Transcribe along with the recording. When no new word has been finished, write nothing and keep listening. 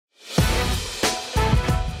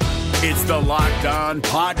It's the Locked On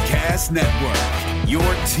Podcast Network, your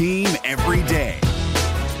team every day.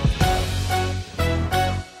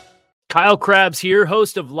 Kyle Krabs here,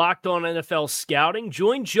 host of Locked On NFL Scouting.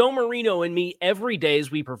 Join Joe Marino and me every day as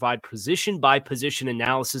we provide position-by-position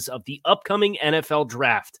analysis of the upcoming NFL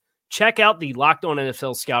Draft. Check out the Locked On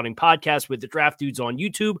NFL Scouting podcast with the Draft Dudes on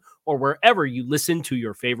YouTube or wherever you listen to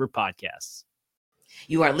your favorite podcasts.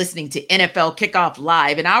 You are listening to NFL Kickoff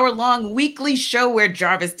Live, an hour-long weekly show where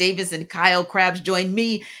Jarvis Davis and Kyle Krabs join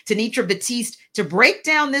me, Tanitra Batiste, to break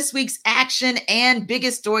down this week's action and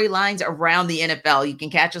biggest storylines around the NFL. You can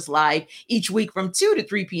catch us live each week from 2 to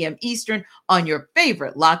 3 p.m. Eastern on your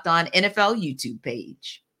favorite Locked On NFL YouTube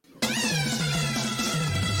page.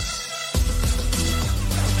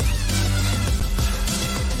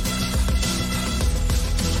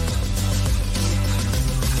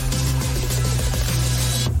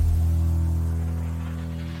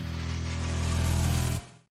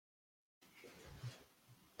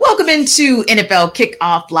 Welcome into NFL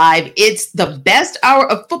Kickoff Live. It's the best hour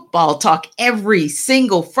of football talk every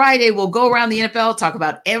single Friday. We'll go around the NFL, talk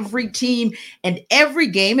about every team and every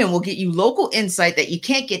game, and we'll get you local insight that you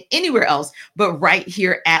can't get anywhere else but right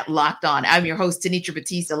here at Locked On. I'm your host, Tanitra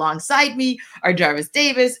Batiste. Alongside me are Jarvis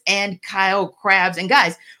Davis and Kyle Krabs. And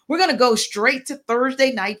guys, we're going to go straight to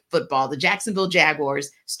Thursday night football. The Jacksonville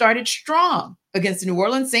Jaguars started strong against the New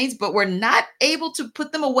Orleans Saints, but were not able to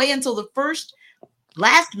put them away until the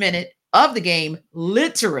last minute of the game,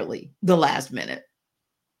 literally the last minute.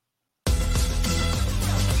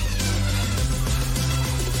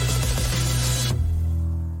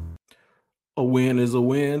 A win is a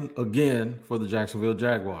win again for the Jacksonville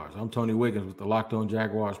Jaguars. I'm Tony Wiggins with the Locked On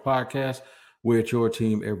Jaguars podcast. We're at your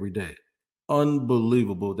team every day.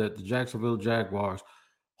 Unbelievable that the Jacksonville Jaguars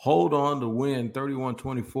hold on to win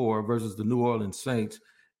 31-24 versus the New Orleans Saints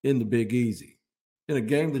in the Big Easy. In a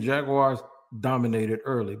game the Jaguars dominated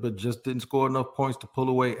early, but just didn't score enough points to pull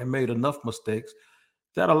away and made enough mistakes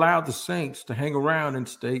that allowed the Saints to hang around and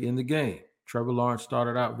stay in the game. Trevor Lawrence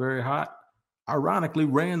started out very hot, ironically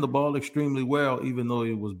ran the ball extremely well, even though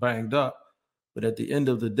he was banged up. But at the end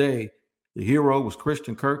of the day, the hero was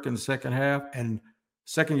Christian Kirk in the second half, and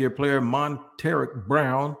second-year player Monteric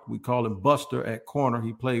Brown, we call him Buster at corner.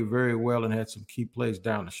 He played very well and had some key plays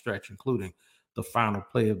down the stretch, including the final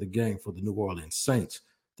play of the game for the New Orleans Saints.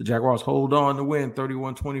 The Jaguars hold on to win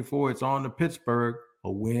 31-24. It's on to Pittsburgh.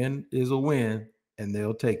 A win is a win, and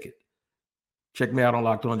they'll take it. Check me out on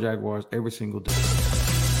Locked On Jaguars every single day.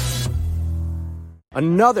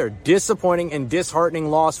 Another disappointing and disheartening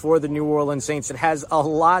loss for the New Orleans Saints. It has a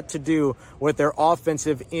lot to do with their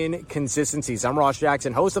offensive inconsistencies. I'm Ross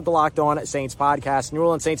Jackson, host of the Locked On Saints podcast. New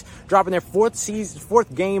Orleans Saints dropping their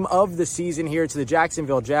fourth game of the season here to the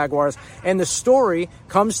Jacksonville Jaguars. And the story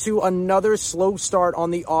comes to another slow start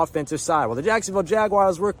on the offensive side. Well, the Jacksonville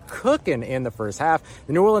Jaguars were cooking in the first half.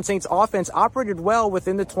 The New Orleans Saints offense operated well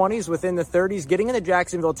within the 20s, within the 30s, getting into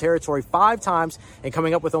Jacksonville territory 5 times and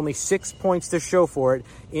coming up with only 6 points to show for it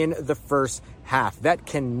in the first half. That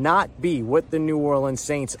cannot be what the New Orleans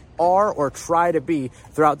Saints are or try to be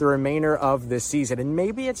throughout the remainder of this season. And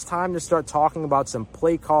maybe it's time to start talking about some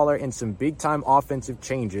play caller and some big-time offensive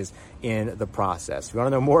changes in the process. If you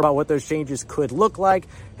want to know more about what those changes could look like,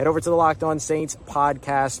 head over to the Locked On Saints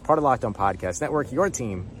podcast, part of the Locked On Podcast Network, your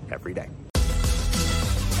team every day.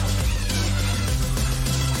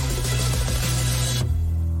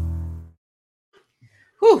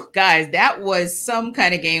 Whew, guys, that was some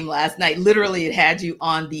kind of game last night. Literally, it had you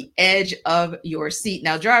on the edge of your seat.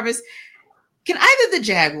 Now, Jarvis, can either the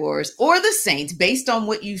Jaguars or the Saints, based on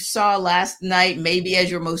what you saw last night, maybe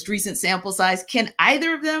as your most recent sample size, can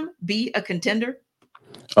either of them be a contender?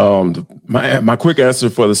 My quick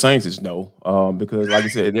answer for the Saints is no, because like I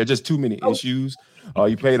said, there are just too many issues.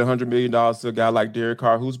 You paid $100 million to a guy like Derek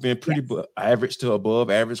Carr, who's been pretty average to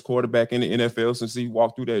above average quarterback in the NFL since he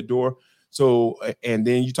walked through that door. So, and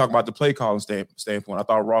then you talk about the play calling standpoint. I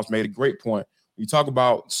thought Ross made a great point. You talk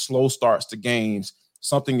about slow starts to games,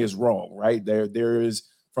 something is wrong, right? There is,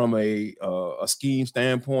 from a scheme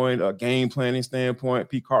standpoint, a game planning standpoint,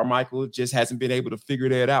 Pete Carmichael just hasn't been able to figure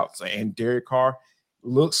that out. So, and Derek Carr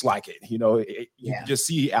looks like it. You know, you just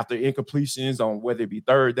see after incompletions on whether it be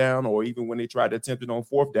third down or even when they tried to attempt it on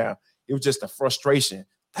fourth down, it was just a frustration.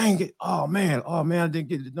 Dang it. Oh man, I didn't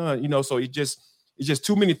get it done. You know, so it's just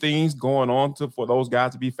too many things going on for those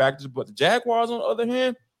guys to be factors. But the Jaguars, on the other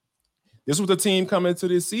hand, this was the team coming into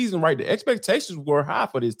this season, right? The expectations were high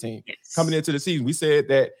for this team coming into the season. We said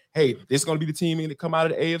that, hey, this is going to be the team to come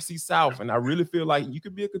out of the AFC South. And I really feel like you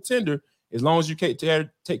could be a contender as long as you take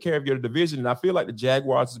care of your division. And I feel like the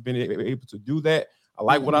Jaguars has been able to do that. I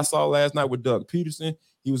like what I saw last night with Doug Peterson.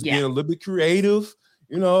 He was being a little bit creative.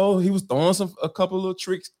 You know, he was throwing a couple of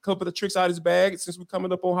tricks out of his bag since we're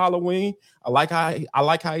coming up on Halloween. I like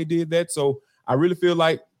how he did that. So I really feel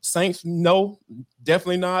like Saints, no,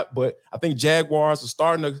 definitely not. But I think Jaguars are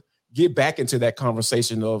starting to get back into that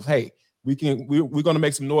conversation of, hey, we're going to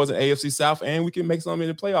make some noise in AFC South, and we can make some in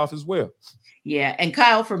the playoffs as well. Yeah. And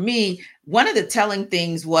Kyle, for me, one of the telling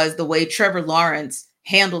things was the way Trevor Lawrence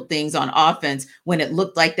handled things on offense when it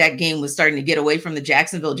looked like that game was starting to get away from the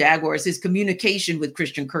Jacksonville Jaguars. His communication with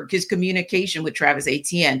Christian Kirk, his communication with Travis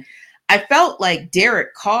Etienne. I felt like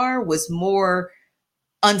Derek Carr was more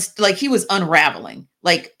like he was unraveling.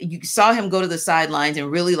 Like you saw him go to the sidelines and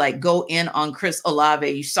really like go in on Chris Olave.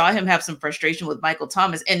 You saw him have some frustration with Michael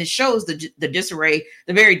Thomas, and it shows the disarray,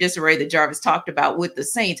 the very disarray that Jarvis talked about with the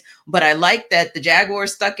Saints. But I like that the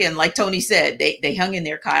Jaguars stuck in, like Tony said, they hung in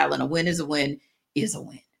there, Kyle, and a win is a win is a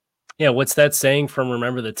win. Yeah, what's that saying from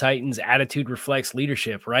Remember the Titans? Attitude reflects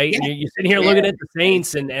leadership, right? Yeah. You're sitting here looking at the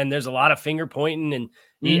Saints, and there's a lot of finger pointing. And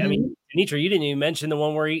I mean, Anitra, you didn't even mention the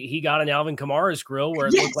one where he got an Alvin Kamara's grill where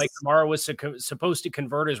it looked like Kamara was supposed to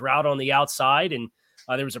convert his route on the outside, and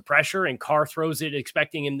there was a pressure, and Carr throws it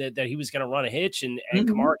expecting him that he was going to run a hitch, and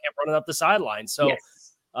Kamara kept running up the sideline. So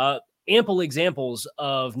ample examples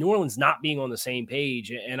of New Orleans not being on the same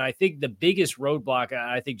page. And I think the biggest roadblock,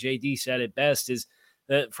 I think JD said it best, is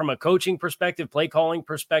that from a coaching perspective, play calling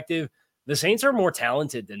perspective, the Saints are more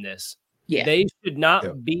talented than this. Yeah. They should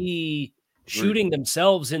not be shooting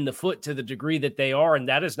themselves in the foot to the degree that they are. And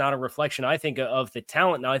that is not a reflection, I think, of the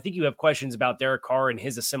talent. Now, I think you have questions about Derek Carr and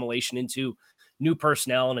his assimilation into new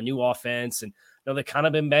personnel and a new offense. And they've kind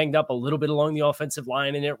of been banged up a little bit along the offensive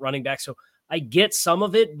line and at running back. So I get some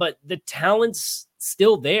of it, but the talent's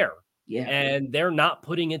still there. Yeah. And they're not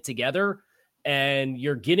putting it together. And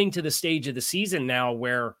you're getting to the stage of the season now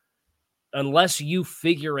where unless you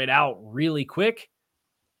figure it out really quick,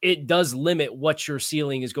 it does limit what your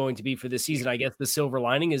ceiling is going to be for this season. I guess the silver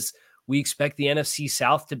lining is we expect the NFC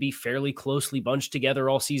South to be fairly closely bunched together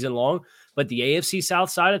all season long. But the AFC South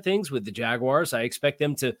side of things with the Jaguars, I expect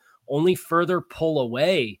them to only further pull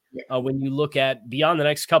away when you look at beyond the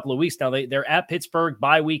next couple of weeks. Now they're at Pittsburgh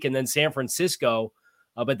bye week and then San Francisco,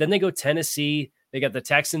 but then they go Tennessee. They got the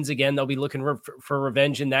Texans again. They'll be looking for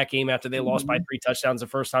revenge in that game after they lost by 3 touchdowns the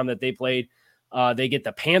first time that they played. They get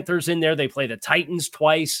the Panthers in there. They play the Titans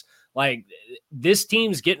twice. Like this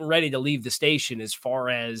team's getting ready to leave the station as far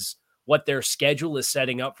as what their schedule is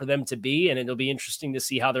setting up for them to be. And it'll be interesting to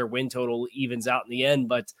see how their win total evens out in the end.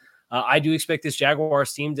 But I do expect this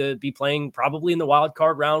Jaguars team to be playing probably in the wild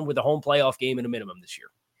card round with a home playoff game at a minimum this year.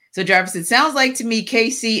 So Jarvis, it sounds like to me,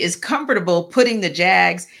 KC is comfortable putting the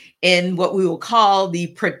Jags in what we will call the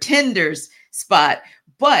pretenders spot.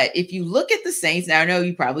 But if you look at the Saints, now I know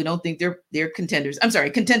you probably don't think they're contenders. I'm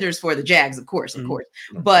sorry, contenders for the Jags, of course.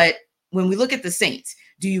 But when we look at the Saints,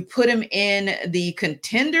 do you put them in the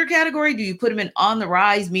contender category? Do you put them in on the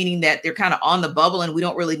rise, meaning that they're kind of on the bubble and we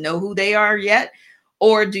don't really know who they are yet?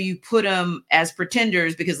 Or do you put them as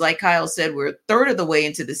pretenders? Because like Kyle said, we're a third of the way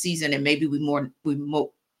into the season and maybe we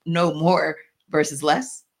know more versus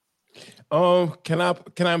less. Can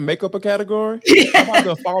I make up a category? How about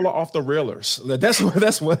the faller off the railers? That's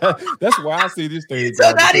why I see this thing.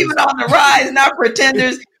 So not even on the rise, not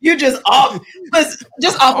pretenders. You're just off a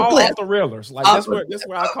cliff. Off the railers. Like that's where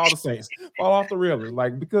I call the Saints. Fall off the railers.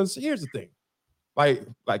 Like, because here's the thing.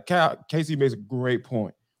 Like Casey makes a great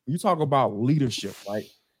point. When you talk about leadership, like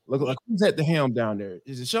look who's at the helm down there.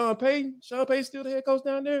 Is it Sean Payton? Sean Payton still the head coach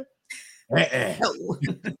down there? As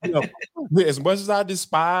much as I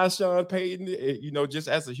despise Sean Payton, just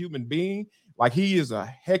as a human being, like he is a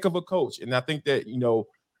heck of a coach. And I think that,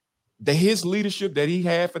 his leadership that he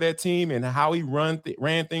had for that team and how he ran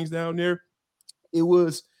things down there,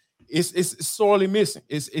 it's sorely missing.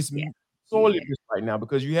 It's sorely missing right now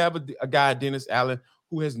because you have a guy, Dennis Allen,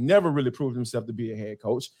 who has never really proved himself to be a head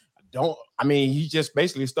coach. He just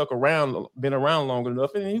basically been around long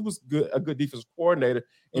enough, and he was a good defensive coordinator,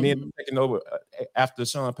 and then taking over after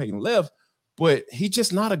Sean Payton left. But he's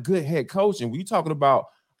just not a good head coach. And we're talking about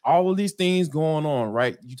all of these things going on,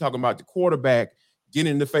 right? You're talking about the quarterback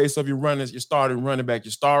getting in the face of your runners, your starting running back,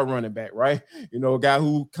 your star running back, right? A guy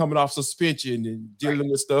who coming off suspension and dealing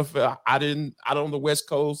with stuff out on the West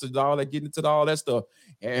Coast and all that, getting into all that stuff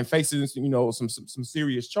and facing, some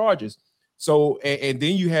serious charges. So, and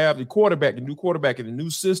then you have the new quarterback in the new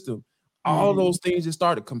system. All of those things just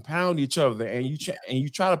start to compound each other, and you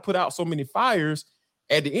try to put out so many fires.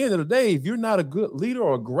 At the end of the day, if you're not a good leader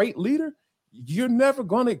or a great leader,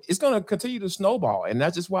 it's going to continue to snowball. And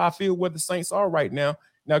that's just why I feel where the Saints are right now.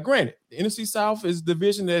 Now, granted, the NFC South is a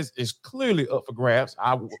division that is clearly up for grabs.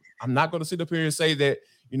 I'm not going to sit up here and say that,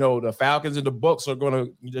 the Falcons and the Bucs are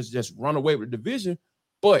going to just run away with the division.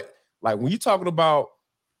 But like when you're talking about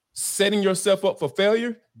setting yourself up for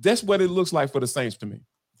failure, that's what it looks like for the Saints to me.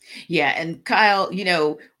 Yeah. And Kyle,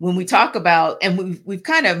 when we talk about, and we've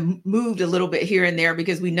kind of moved a little bit here and there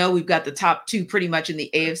because we know we've got the top two pretty much in the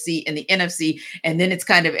AFC and the NFC, and then it's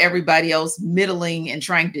kind of everybody else middling and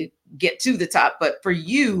trying to get to the top. But for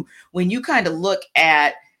you, when you kind of look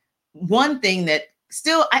at one thing that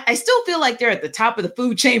I still feel like they're at the top of the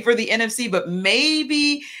food chain for the NFC, but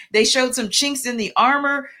maybe they showed some chinks in the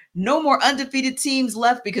armor. No more undefeated teams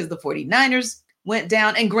left because the 49ers went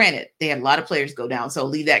down. And granted, they had a lot of players go down, so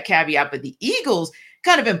leave that caveat. But the Eagles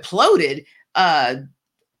kind of imploded.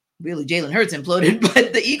 Really, Jalen Hurts imploded,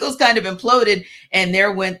 but the Eagles kind of imploded, and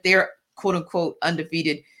there went their quote-unquote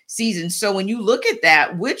undefeated season. So when you look at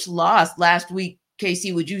that, which loss last week,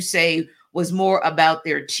 KC, would you say was more about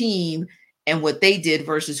their team and what they did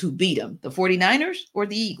versus who beat them, the 49ers or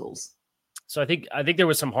the Eagles? So I think there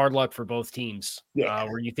was some hard luck for both teams. Yeah.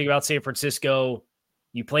 Where you think about San Francisco,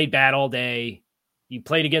 you played bad all day. You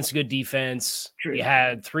played against a good defense. True. You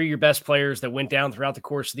had 3 of your best players that went down throughout the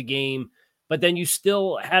course of the game, but then you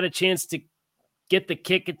still had a chance to get the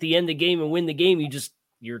kick at the end of the game and win the game.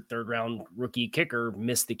 Your third-round rookie kicker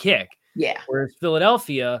missed the kick. Yeah. Whereas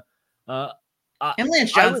Philadelphia, and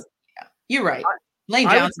Lance Johnson, you're right. Lane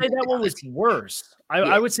I Johnson, would say that one was worse.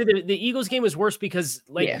 I would say that the Eagles game was worse because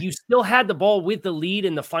you still had the ball with the lead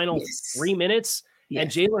in the final 3 minutes, and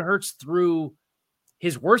Jalen Hurts threw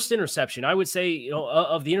his worst interception. I would say,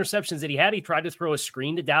 of the interceptions that he had, he tried to throw a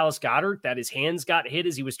screen to Dallas Goedert that his hands got hit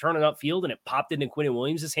as he was turning upfield, and it popped into Quinnen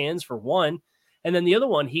Williams' hands for one. And then the other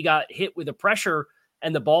one, he got hit with a pressure,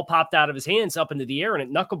 and the ball popped out of his hands up into the air, and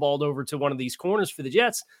it knuckleballed over to one of these corners for the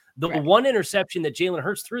Jets. The one interception that Jalen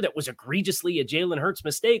Hurts threw that was egregiously a Jalen Hurts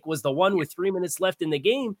mistake was the one with 3 minutes left in the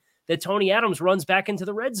game that Tony Adams runs back into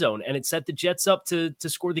the red zone, and it set the Jets up to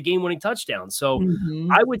score the game-winning touchdown. So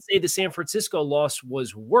I would say the San Francisco loss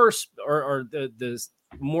was worse, or the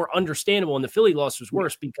more understandable, and the Philly loss was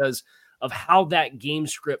worse because of how that game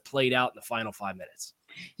script played out in the final 5 minutes.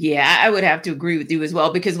 Yeah, I would have to agree with you as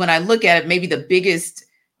well, because when I look at it, maybe the biggest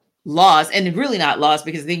loss, and really not loss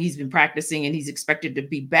because I think he's been practicing and he's expected to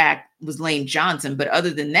be back, was Lane Johnson. But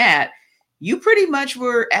other than that, you pretty much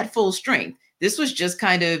were at full strength. This was just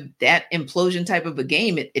kind of that implosion type of a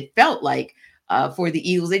game. It felt like for the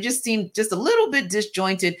Eagles. They just seemed just a little bit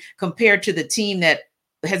disjointed compared to the team that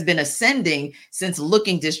has been ascending since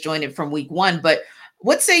looking disjointed from week one. But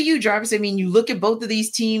what say you, Jarvis? I mean, you look at both of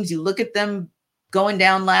these teams, you look at them going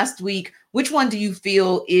down last week. Which one do you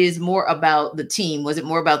feel is more about the team? Was it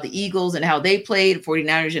more about the Eagles and how they played,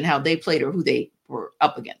 49ers and how they played, or who they were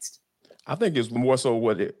up against? I think it's more so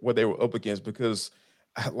what they were up against, because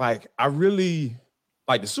I really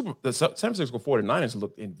like the San Francisco 49ers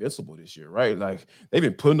looked invincible this year, right? Like they've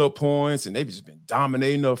been putting up points and they've just been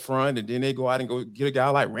dominating up front, and then they go out and go get a guy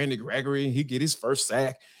like Randy Gregory, and he get his first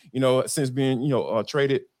sack, since being,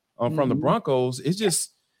 traded from the Broncos. It's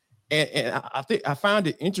just, and I think I found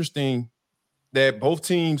it interesting that both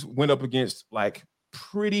teams went up against like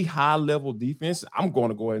pretty high level defense. I'm going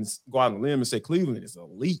to go out on a limb and say Cleveland is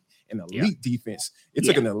elite defense. It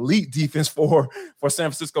took an elite defense for San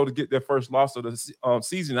Francisco to get their first loss of the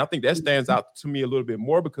season. I think that stands out to me a little bit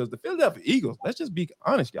more because the Philadelphia Eagles, let's just be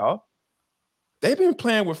honest, y'all, they've been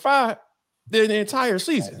playing with fire the entire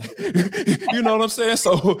season. You know what I'm saying?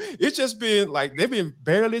 So it's just been like they've been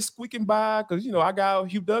barely squeaking by because, our guy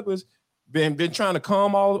Hugh Douglas been trying to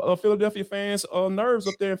calm all Philadelphia fans' nerves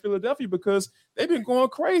up there in Philadelphia because they've been going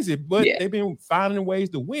crazy, but they've been finding ways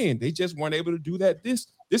to win. They just weren't able to do that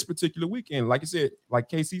this particular weekend. Like I said, like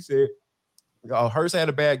KC said, Hurts had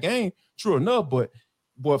a bad game, true enough, but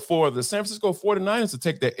for the San Francisco 49ers to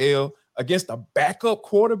take the L against a backup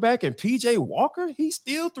quarterback and PJ Walker, he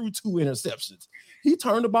still threw 2 interceptions. He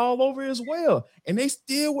turned the ball over as well, and they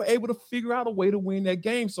still were able to figure out a way to win that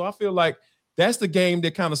game. So I feel like that's the game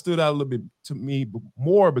that kind of stood out a little bit to me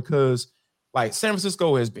more because, like, San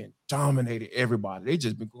Francisco has been dominating everybody. They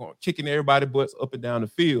just been kicking everybody's butts up and down the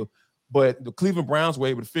field. But the Cleveland Browns were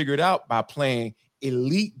able to figure it out by playing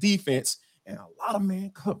elite defense and a lot of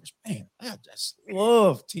man coverage. Man, I just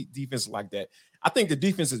love defense like that. I think the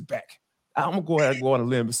defense is back. I'm going to go ahead and go on a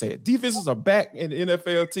limb and say it. Defenses are back in the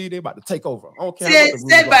NFL. They're about to take over. I don't care.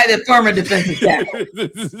 Said by the former defensive tackle.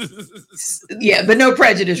 Yeah, but no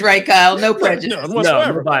prejudice, right, Kyle? No prejudice.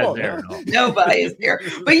 No bias there. No bias there.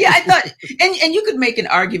 But yeah, I thought, and you could make an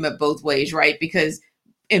argument both ways, right? Because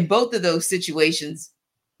in both of those situations,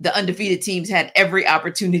 the undefeated teams had every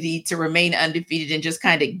opportunity to remain undefeated and just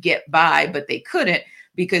kind of get by, but they couldn't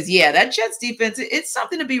because, that Jets defense, it's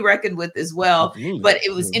something to be reckoned with as well. Absolutely. But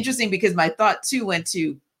it was interesting because my thought too went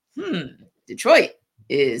to, Detroit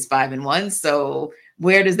is 5-1. So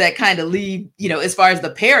where does that kind of leave, as far as the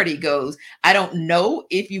parity goes? I don't know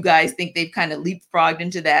if you guys think they've kind of leapfrogged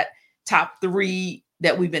into that top 3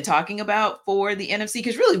 that we've been talking about for the NFC,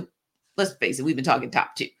 because really, let's face it, we've been talking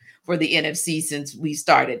top 2 for the NFC since we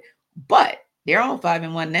started, but they're all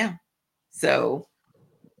 5-1 now. So,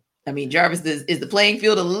 I mean, Jarvis, is the playing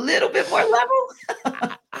field a little bit more level?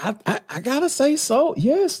 I gotta say so,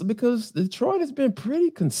 yes, because Detroit has been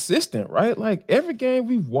pretty consistent, right? Like every game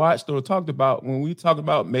we've watched or talked about, when we talk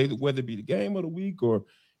about maybe whether it be the game of the week or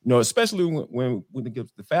especially when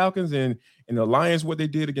against the Falcons and the Lions, what they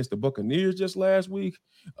did against the Buccaneers just last week,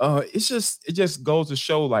 it just goes to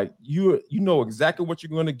show like you know exactly what you're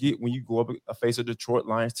going to get when you go up face a Detroit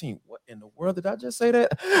Lions team. What in the world did I just say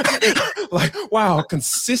that? Like, wow,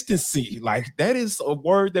 consistency. Like that is a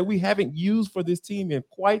word that we haven't used for this team in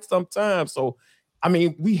quite some time. So, I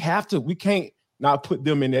mean, we can't not put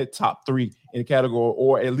them in that top 3 in the category,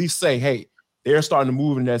 or at least say, hey, they're starting to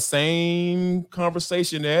move in that same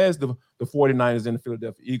conversation as the 49ers and the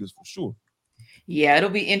Philadelphia Eagles for sure. Yeah, it'll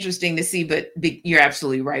be interesting to see, but you're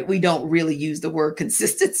absolutely right. We don't really use the word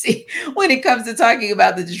consistency when it comes to talking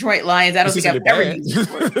about the Detroit Lions. I don't think I've ever used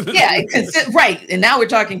the word. Yeah, right. And now we're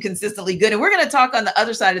talking consistently good. And we're going to talk on the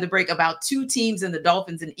other side of the break about 2 teams in the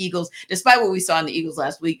Dolphins and Eagles, despite what we saw in the Eagles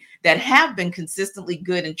last week, that have been consistently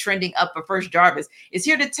good and trending up. But first, Jarvis is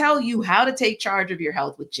here to tell you how to take charge of your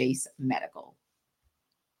health with Jace Medical.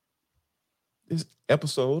 This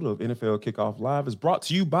episode of NFL Kickoff Live is brought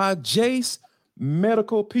to you by Jace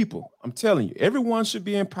Medical. People, I'm telling you, everyone should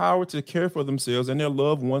be empowered to care for themselves and their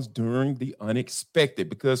loved ones during the unexpected.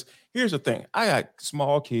 Because here's the thing, I got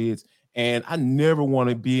small kids and I never want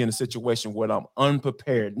to be in a situation where I'm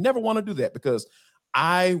unprepared. Never want to do that, because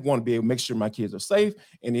I want to be able to make sure my kids are safe.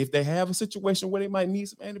 And if they have a situation where they might need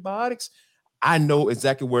some antibiotics, I know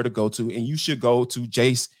exactly where to go to, and you should go to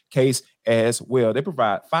Jace Case as well. They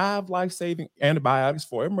provide 5 life-saving antibiotics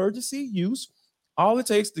for emergency use. All it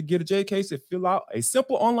takes to get a J Case is fill out a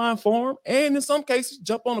simple online form, and in some cases,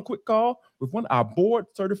 jump on a quick call with one of our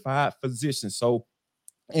board-certified physicians.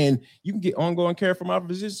 And you can get ongoing care from our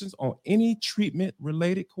physicians on any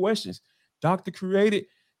treatment-related questions. Doctor created,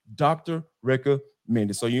 doctor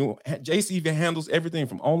recommended. So Jace even handles everything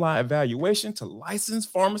from online evaluation to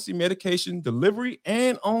licensed pharmacy medication delivery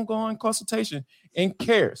and ongoing consultation and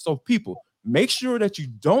care. So people, make sure that you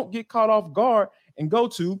don't get caught off guard and go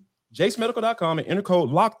to jacemedical.com and enter code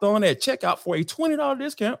locked on at checkout for a $20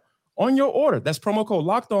 discount on your order. That's promo code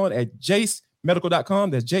locked on at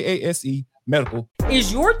jacemedical.com. That's JASE Medical.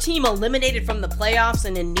 Is your team eliminated from the playoffs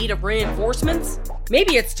and in need of reinforcements?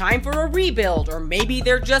 Maybe it's time for a rebuild, or maybe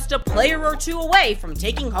they're just a player or 2 away from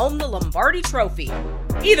taking home the Lombardi Trophy.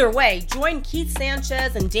 Either way, join Keith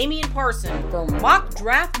Sanchez and Damian Parson for Mock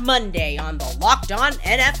Draft Monday on the Locked On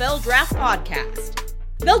NFL Draft Podcast.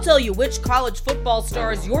 They'll tell you which college football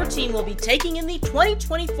stars your team will be taking in the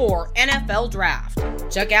 2024 NFL Draft.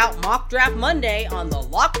 Check out Mock Draft Monday on the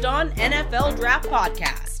Locked On NFL Draft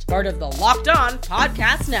Podcast, part of the Locked On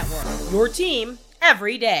Podcast Network. Your team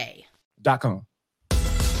every day. .com.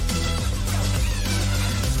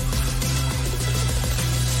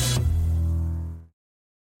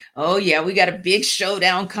 Oh, yeah, we got a big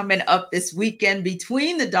showdown coming up this weekend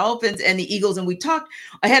between the Dolphins and the Eagles. And we talked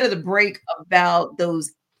ahead of the break about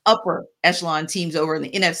those upper echelon teams over on the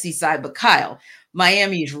NFC side. But Kyle,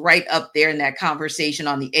 Miami is right up there in that conversation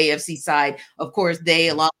on the AFC side. Of course, they,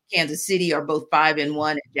 along with Kansas City, are both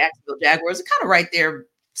 5-1, and Jacksonville Jaguars are kind of right there,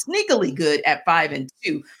 sneakily good at 5-2.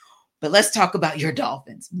 But let's talk about your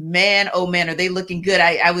Dolphins. Man, oh man, are they looking good?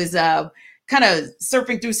 I was kind of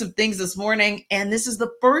surfing through some things this morning, and this is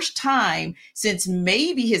the first time since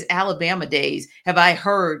maybe his Alabama days have I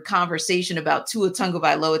heard conversation about Tua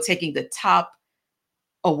Tagovailoa taking the top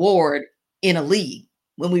award in a league.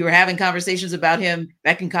 When we were having conversations about him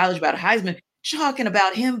back in college about Heisman, talking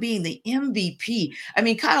about him being the MVP. I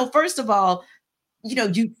mean, Kyle, first of all,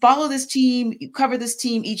 you follow this team, you cover this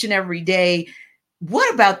team each and every day.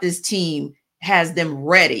 What about this team has them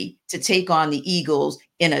ready to take on the Eagles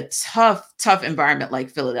in a tough environment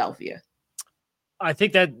like Philadelphia? I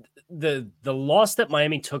think that the loss that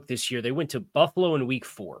Miami took this year, they went to Buffalo in week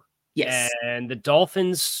 4. Yes. And the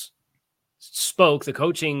Dolphins spoke, the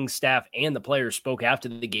coaching staff and the players spoke after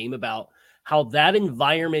the game about how that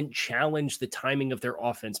environment challenged the timing of their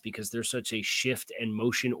offense because they're such a shift and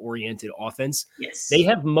motion-oriented offense. Yes. They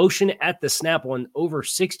have motion at the snap on over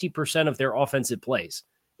 60% of their offensive plays.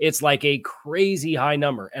 It's like a crazy high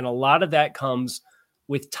number. And a lot of that comes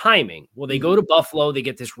with timing. Well, they go to Buffalo, they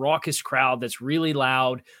get this raucous crowd that's really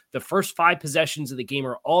loud. The first 5 possessions of the game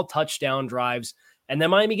are all touchdown drives. And then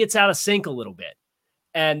Miami gets out of sync a little bit.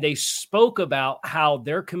 And they spoke about how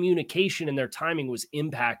their communication and their timing was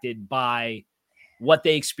impacted by what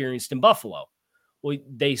they experienced in Buffalo. Well,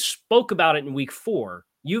 they spoke about it in week 4.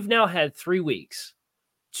 You've now had 3 weeks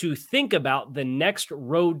to think about the next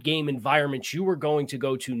road game environment you were going to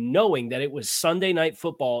go to, knowing that it was Sunday Night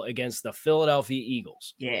Football against the Philadelphia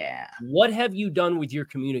Eagles. Yeah. What have you done with your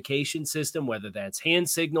communication system, whether that's hand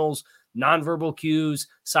signals, nonverbal cues,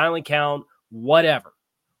 silent count, whatever?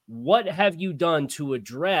 What have you done to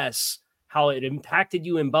address how it impacted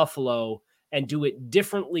you in Buffalo and do it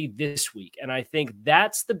differently this week? And I think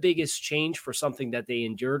that's the biggest change for something that they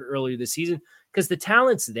endured earlier this season, because the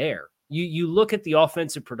talent's there. You look at the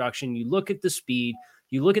offensive production, you look at the speed,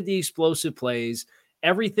 you look at the explosive plays,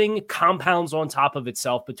 everything compounds on top of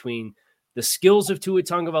itself between the skills of Tua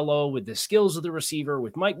Tagovailoa with the skills of the receiver,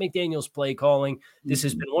 with Mike McDaniel's play calling. This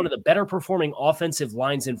has been one of the better performing offensive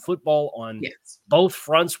lines in football on both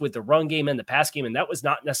fronts, with the run game and the pass game. And that was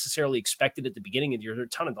not necessarily expected at the beginning of the year. There are a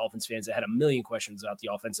ton of Dolphins fans that had a million questions about the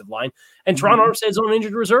offensive line. And Teron Armstead's on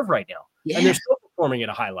injured reserve right now. And they're still performing at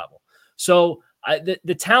a high level. So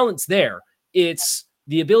the talent's there. It's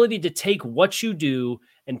the ability to take what you do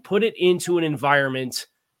and put it into an environment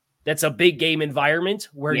that's a big game environment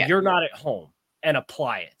where you're not at home, and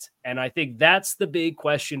apply it. And I think that's the big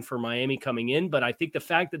question for Miami coming in. But I think the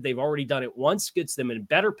fact that they've already done it once gets them in a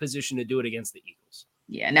better position to do it against the Eagles.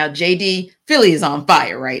 Yeah. Now, JD, Philly is on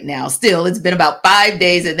fire right now. Still, it's been about 5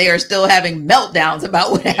 days and they are still having meltdowns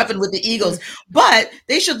about what happened with the Eagles. But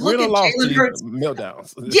they should look at Jalen Hurts.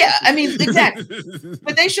 Meltdowns. Yeah, I mean, exactly.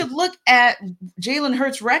 But they should look at Jalen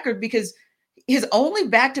Hurts' record, because his only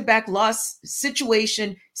back-to-back loss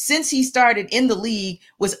situation since he started in the league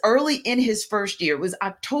was early in his first year. It was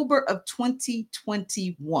October of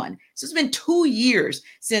 2021. So it's been 2 years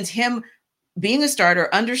since him being a starter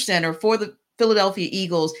under center for the Philadelphia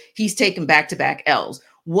Eagles. He's taken back-to-back L's.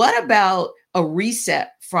 What about a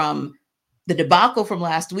reset from the debacle from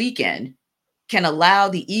last weekend can allow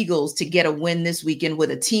the Eagles to get a win this weekend with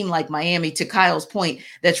a team like Miami, to Kyle's point,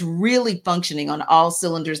 that's really functioning on all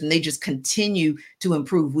cylinders, and they just continue to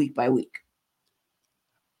improve week by week?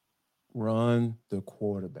 Run the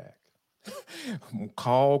quarterback.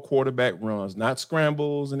 Call quarterback runs, not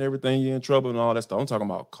scrambles and everything. You're in trouble and all that stuff. I'm talking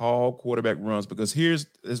about call quarterback runs, because here's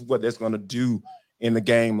what that's going to do in the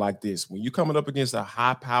game like this. When you're coming up against a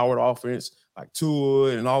high-powered offense like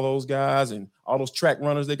Tua and all those guys and all those track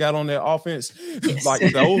runners they got on their offense,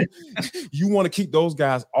 like those, you want to keep those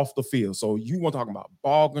guys off the field. So you want to talk about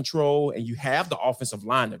ball control, and you have the offensive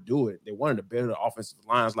line to do it. They're one of the better offensive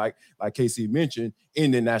lines, like KC mentioned,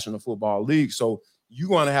 in the National Football League. So you're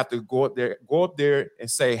going to have to go up there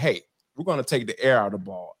and say, hey, we're going to take the air out of the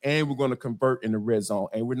ball, and we're going to convert in the red zone,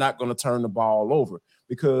 and we're not going to turn the ball over,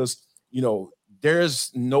 because, there's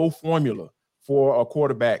no formula for a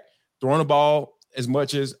quarterback throwing the ball as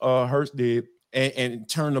much as Hurts did and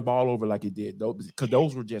turn the ball over like he did, though, because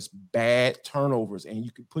those were just bad turnovers, and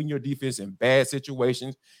you can put your defense in bad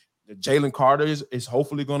situations. Jalen Carter is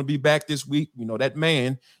hopefully going to be back this week. That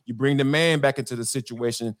man, you bring the man back into the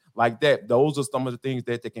situation like that. Those are some of the things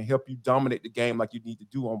that can help you dominate the game like you need to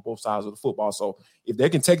do on both sides of the football. So if they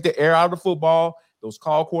can take the air out of the football, those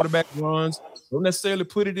call quarterback runs, don't necessarily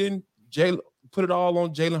put it all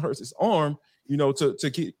on Jalen Hurts' arm,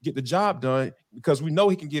 to get the job done, because we know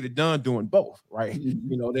he can get it done doing both, right?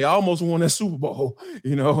 They almost won that Super Bowl.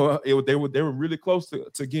 They were really close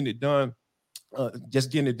to getting it done.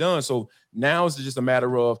 Just getting it done. So now it's just a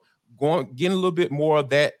matter of getting a little bit more of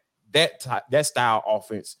that style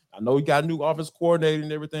offense. I know you got a new offense coordinator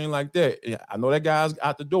and everything like that. I know that guy's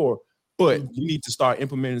out the door, but you need to start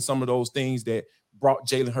implementing some of those things that brought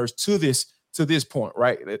Jalen Hurts to this point,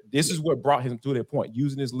 right? This is what brought him to that point,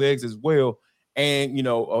 using his legs as well, and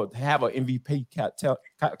have an MVP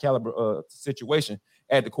caliber situation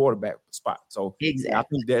at the quarterback spot. So exactly. I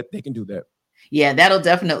think that they can do that. Yeah, that'll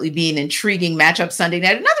definitely be an intriguing matchup Sunday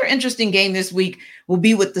night. Another interesting game this week will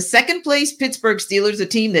be with the second place Pittsburgh Steelers, a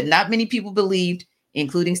team that not many people believed,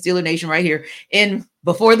 including Steeler Nation right here, in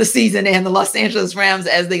before the season, and the Los Angeles Rams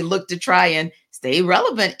as they look to try and stay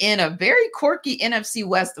relevant in a very quirky NFC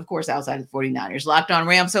West, of course, outside of the 49ers. Locked On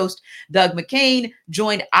Rams host Doug McCain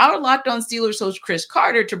joined our Locked On Steelers host Chris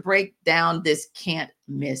Carter to break down this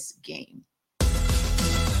can't-miss game.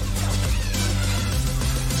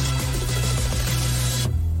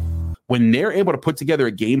 when they're able to put together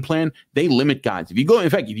a game plan, they limit guys. If you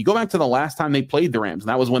go back to the last time they played the Rams, and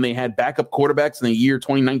that was when they had backup quarterbacks in the year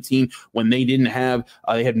 2019, when they didn't have,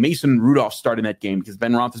 they had Mason Rudolph starting that game because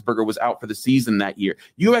Ben Roethlisberger was out for the season that year.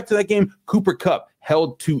 You go back to that game, Cooper Kupp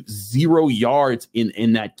held to 0 yards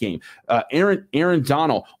in that game. Aaron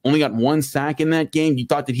Donald only got 1 sack in that game. You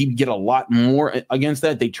thought that he'd get a lot more against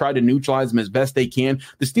that. They tried to neutralize him as best they can.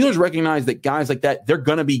 The Steelers recognize that guys like that, they're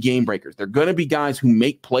going to be game breakers. They're going to be guys who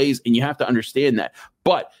make plays, and you have to understand that.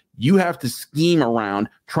 But you have to scheme around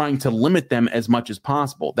trying to limit them as much as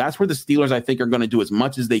possible. That's where the Steelers, I think, are going to do as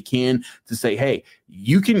much as they can to say, hey,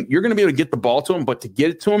 you're going to be able to get the ball to them, but to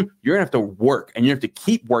get it to them, you're going to have to work, and you have to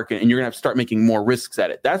keep working, and you're going to have to start making more risks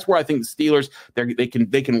at it. That's where I think the Steelers,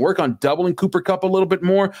 they can work on doubling Cooper Kupp a little bit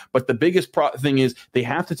more, but the biggest thing is they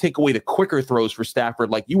have to take away the quicker throws for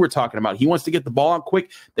Stafford, like you were talking about. He wants to get the ball out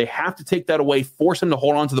quick. They have to take that away, force him to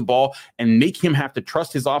hold on to the ball, and make him have to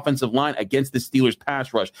trust his offensive line against the Steelers'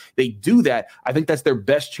 pass rush. They do that. I think that's their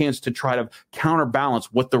best chance to try to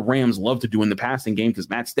counterbalance what the Rams love to do in the passing game, because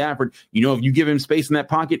Matt Stafford, if you give him space in that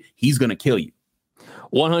pocket, he's going to kill you.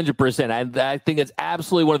 100%. I think that's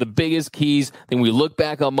absolutely one of the biggest keys. I think we look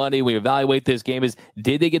back on Monday, we evaluate this game is,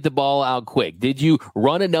 did they get the ball out quick? Did you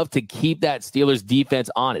run enough to keep that Steelers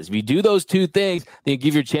defense honest? If you do those two things, then you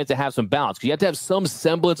give you a chance to have some balance. Because you have to have some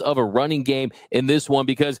semblance of a running game in this one,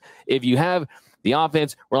 because if you have the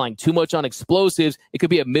offense relying too much on explosives, it could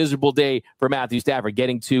be a miserable day for Matthew Stafford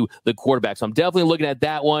getting to the quarterback. So I'm definitely looking at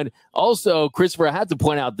that one. Also, Christopher, I have to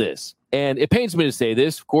point out this, and it pains me to say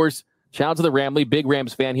this. Of course, shout out to the Ramley, big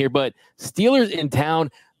Rams fan here, but Steelers in town,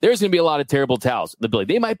 there's going to be a lot of terrible towels.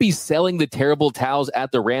 They might be selling the terrible towels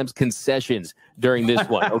at the Rams concessions during this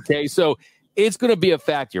one, okay? So it's going to be a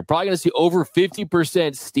factor. You're probably going to see over 50%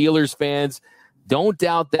 Steelers fans. Don't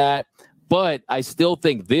doubt that, but I still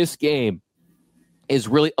think this game is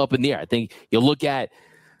really up in the air. I think you look at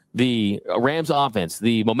the Rams offense,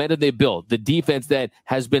 the momentum they built, the defense that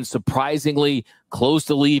has been surprisingly close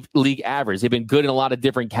to league average. They've been good in a lot of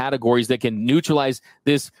different categories that can neutralize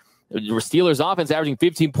this Steelers offense averaging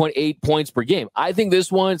 15.8 points per game. I think this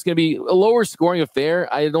one is going to be a lower scoring affair.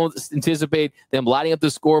 I don't anticipate them lighting up the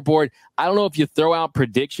scoreboard. I don't know if you throw out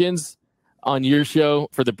predictions on your show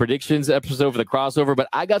for the predictions episode for the crossover, but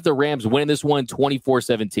I got the Rams winning this one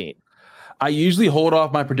 24-17. I usually hold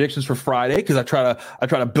off my predictions for Friday because I try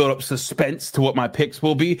to build up suspense to what my picks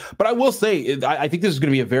will be. But I will say, I think this is going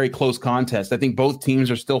to be a very close contest. I think both teams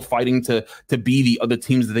are still fighting to be the other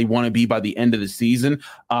teams that they want to be by the end of the season.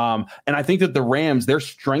 And I think that the Rams, their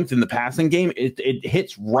strength in the passing game, it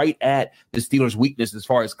hits right at the Steelers' weakness as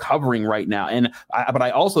far as covering right now. But I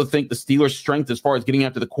also think the Steelers' strength as far as getting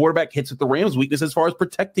after the quarterback hits at the Rams' weakness as far as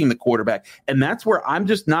protecting the quarterback. And that's where I'm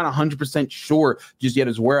just not 100% sure just yet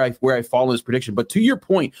is where I fall in this prediction. But to your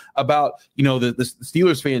point about, the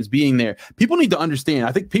Steelers fans being there, people need to understand.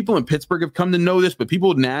 I think people in Pittsburgh have come to know this, but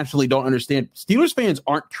people nationally don't understand. Steelers fans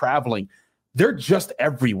aren't traveling. They're just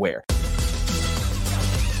everywhere.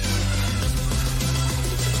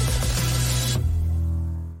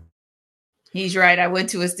 He's right. I went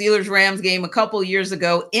to a Steelers-Rams game a couple years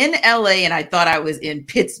ago in LA, and I thought I was in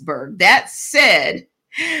Pittsburgh. That said,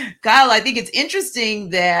 Kyle, I think it's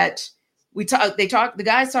interesting that the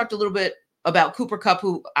guys talked a little bit about Cooper Kupp,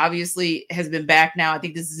 who obviously has been back now. I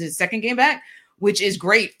think this is his second game back, which is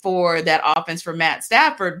great for that offense for Matt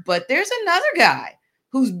Stafford. But there's another guy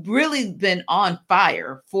who's really been on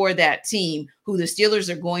fire for that team, who the Steelers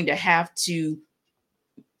are going to have to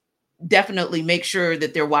definitely make sure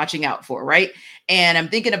that they're watching out for, right? And I'm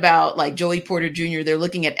thinking about like Joey Porter Jr. They're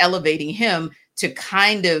looking at elevating him to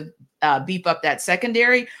kind of beef up that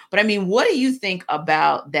secondary. But I mean, what do you think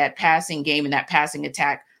about that passing game and that passing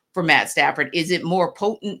attack for Matt Stafford? Is it more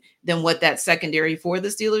potent than what that secondary for the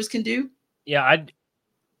Steelers can do? Yeah,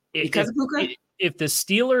 if the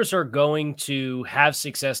Steelers are going to have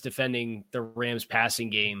success defending the Rams passing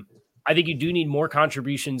game, I think you do need more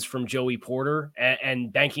contributions from Joey Porter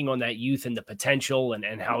and banking on that youth and the potential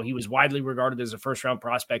and how he was widely regarded as a first-round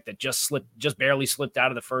prospect that just barely slipped out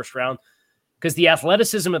of the first round. Because the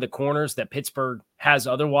athleticism of the corners that Pittsburgh has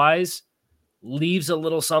otherwise leaves a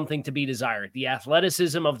little something to be desired. The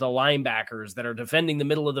athleticism of the linebackers that are defending the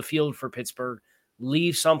middle of the field for Pittsburgh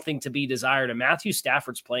leaves something to be desired. And Matthew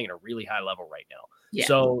Stafford's playing at a really high level right now. Yeah.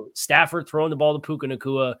 So Stafford throwing the ball to Puka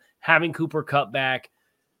Nacua, having Cooper Kupp back,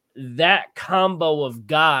 that combo of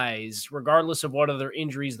guys, regardless of what other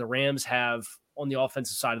injuries the Rams have on the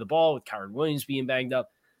offensive side of the ball, with Kyron Williams being banged up,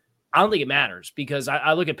 I don't think it matters, because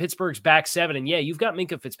I look at Pittsburgh's back seven, and yeah, you've got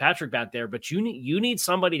Minkah Fitzpatrick back there, but you need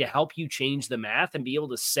somebody to help you change the math and be able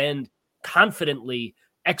to send confidently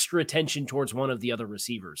extra attention towards one of the other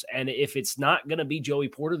receivers. And if it's not going to be Joey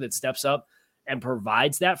Porter that steps up and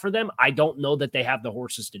provides that for them, I don't know that they have the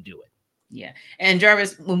horses to do it. Yeah. And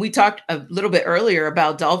Jarvis, when we talked a little bit earlier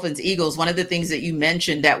about Dolphins Eagles, one of the things that you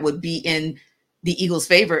mentioned that would be in the Eagles'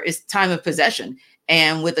 favor is time of possession.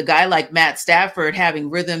 And with a guy like Matt Stafford having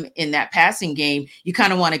rhythm in that passing game, you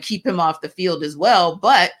kind of want to keep him off the field as well.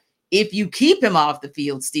 But if you keep him off the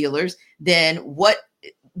field, Steelers, then what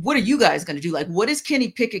are you guys going to do? Like, what is Kenny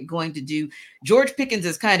Pickett going to do? George Pickens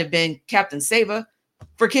has kind of been Captain Sava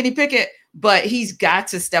for Kenny Pickett, but he's got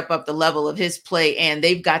to step up the level of his play, and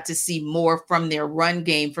they've got to see more from their run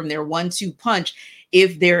game, from their 1-2 punch.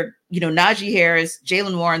 If they're, Najee Harris,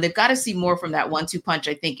 Jalen Warren, they've got to see more from that 1-2 punch,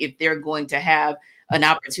 I think, if they're going to have an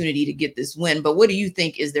opportunity to get this win. But what do you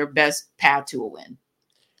think is their best path to a win?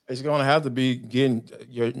 It's going to have to be getting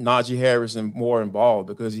your Najee Harris and more involved,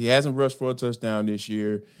 because he hasn't rushed for a touchdown this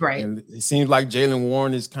year. Right. And it seems like Jalen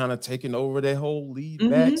Warren is kind of taking over that whole lead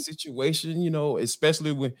back situation,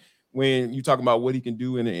 especially when you talk about what he can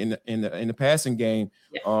do in the passing game,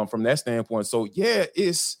 from that standpoint. So, yeah,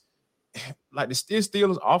 it's like the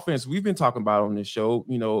Steelers offense we've been talking about on this show,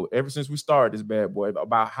 ever since we started this bad boy,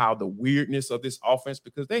 about how the weirdness of this offense,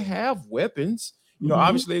 because they have weapons.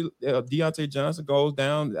 Obviously, Deontay Johnson goes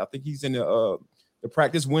down. I think he's in the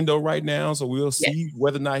practice window right now, so we'll see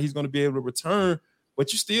whether or not he's going to be able to return.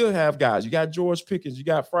 But you still have guys. You got George Pickens, you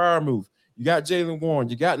got Freiermuth, you got Jalen Warren,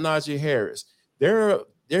 you got Najee Harris.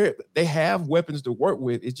 They have weapons to work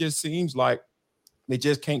with. It just seems like they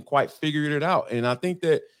just can't quite figure it out. And I think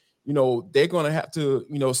that they're going to have to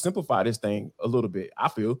simplify this thing a little bit. I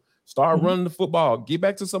feel start running the football, get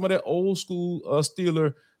back to some of that old school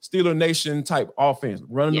Steeler Nation type offense,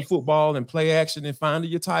 running the football and play action and finding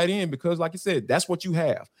your tight end, because like you said, that's what you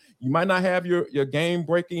have. You might not have your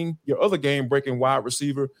other game breaking wide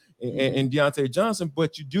receiver and Deontay Johnson,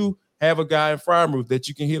 but you do have a guy in Freiermuth that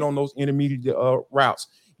you can hit on those intermediate routes.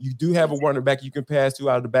 You do have a running back you can pass to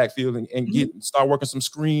out of the backfield and start working some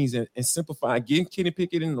screens and simplify, getting Kenny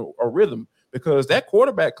Pickett in a rhythm, because that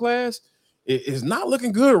quarterback class is not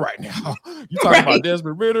looking good right now. You're talking about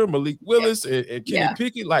Desmond Ridder, Malik Willis, and Kenny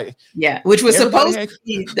Pickett, which was supposed to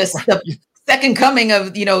be the second coming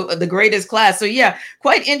of the greatest class. So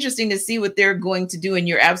quite interesting to see what they're going to do. And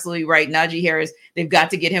you're absolutely right, Najee Harris. They've got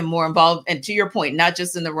to get him more involved. And to your point, not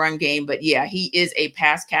just in the run game, but he is a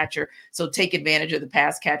pass catcher. So take advantage of the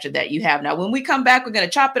pass catcher that you have. Now, when we come back, we're going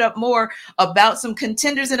to chop it up more about some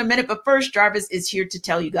contenders in a minute. But first, Jarvis is here to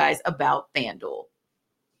tell you guys about FanDuel.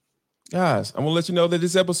 Guys, I'm going to let you know that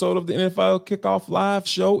this episode of the NFL Kickoff Live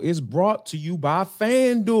show is brought to you by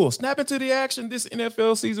FanDuel. Snap into the action this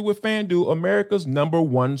NFL season with FanDuel, America's #1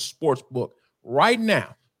 sportsbook. Right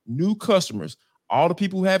now, new customers, all the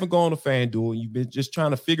people who haven't gone to FanDuel, and you've been just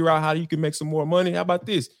trying to figure out how you can make some more money, how about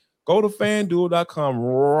this? Go to FanDuel.com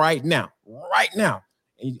right now.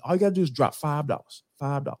 And all you got to do is drop $5.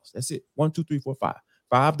 That's it. 1, 2, 3, 4, 5.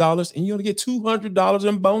 $5, and you're going to get $200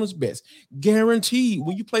 in bonus bets, guaranteed,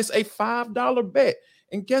 when you place a $5 bet.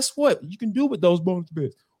 And guess what? You can do with those bonus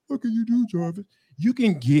bets. What can you do, Jarvis? You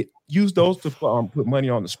can use those to put money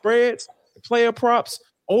on the spreads, the player props,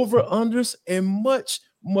 over-unders, and much,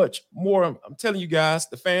 much more. I'm telling you guys,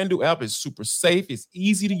 the FanDuel app is super safe. It's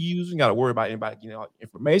easy to use. You got to worry about anybody getting all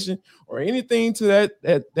information or anything to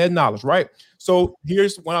that knowledge, right? So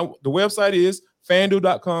here's the website is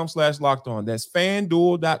FanDuel.com/lockedon. That's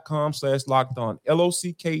FanDuel.com/lockedon.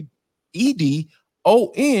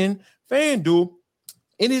 LOCKEDON. FanDuel.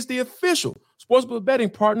 It is the official sportsbook betting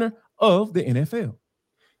partner of the NFL.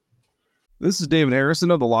 This is David Harrison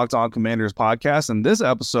of the Locked On Commanders podcast, and this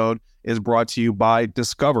episode is brought to you by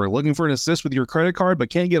Discover. Looking for an assist with your credit card but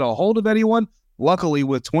can't get a hold of anyone? Luckily,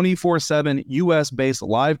 with 24/7 U.S.-based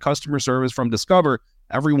live customer service from Discover,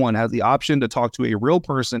 everyone has the option to talk to a real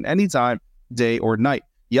person anytime, day or night.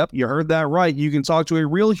 Yep, you heard that right. You can talk to a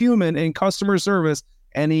real human in customer service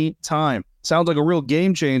anytime. Sounds like a real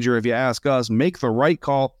game changer if you ask us. Make the right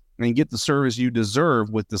call and get the service you deserve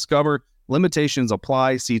with Discover. Limitations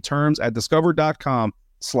apply. See terms at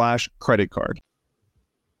discover.com/creditcard.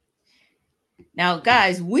 Now,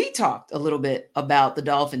 guys, we talked a little bit about the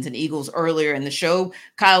Dolphins and Eagles earlier in the show.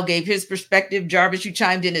 Kyle gave his perspective. Jarvis, you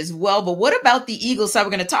chimed in as well. But what about the Eagles side?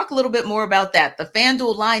 We're going to talk a little bit more about that. The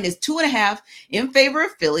FanDuel line is 2.5 in favor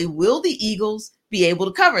of Philly. Will the Eagles be able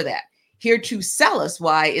to cover that? Here to sell us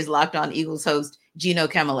why is Locked On Eagles host Gino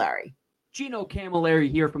Camilleri. Gino Camilleri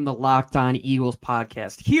here from the Locked On Eagles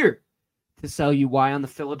podcast, here to sell you why on the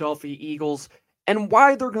Philadelphia Eagles and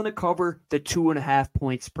why they're going to cover the 2.5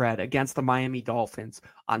 point spread against the Miami Dolphins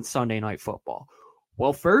on Sunday Night Football.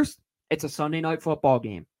 Well, first, it's a Sunday Night Football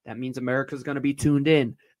game. That means America's going to be tuned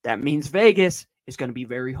in. That means Vegas is going to be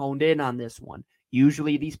very honed in on this one.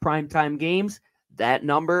 Usually these primetime games, that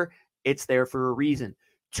number, it's there for a reason.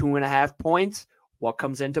 2.5 points. What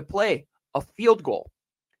comes into play? A field goal.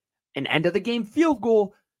 An end of the game field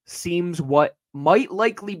goal seems what might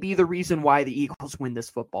likely be the reason why the Eagles win this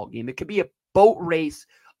football game. It could be a boat race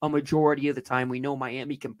a majority of the time. We know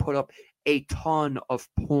Miami can put up a ton of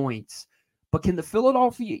points. But can the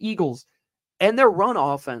Philadelphia Eagles and their run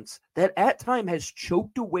offense that at time has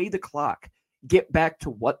choked away the clock get back to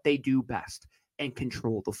what they do best and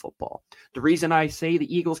control the football? The reason I say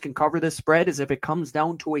the Eagles can cover this spread is if it comes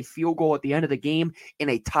down to a field goal at the end of the game in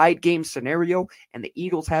a tied game scenario and the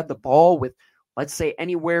Eagles have the ball with, let's say,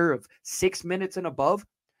 anywhere of 6 minutes and above,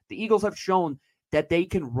 the Eagles have shown that they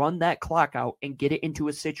can run that clock out and get it into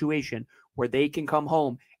a situation where they can come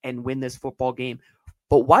home and win this football game.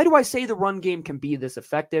 But why do I say the run game can be this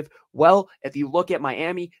effective? Well, if you look at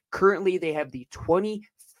Miami, currently they have the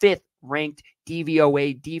 25th ranked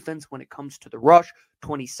DVOA defense when it comes to the rush,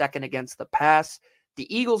 22nd against the pass.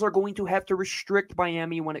 The Eagles are going to have to restrict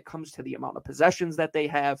Miami when it comes to the amount of possessions that they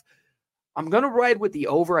have. I'm going to ride with the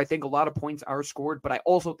over. I think a lot of points are scored, but I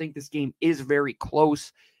also think this game is very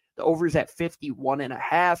close. The over is at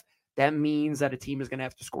 51.5. That means that a team is going to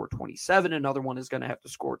have to score 27. Another one is going to have to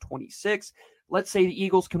score 26. Let's say the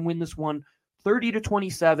Eagles can win this one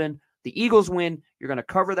 30-27. The Eagles win. You're going to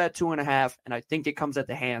cover that 2.5. And I think it comes at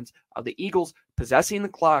the hands of the Eagles possessing the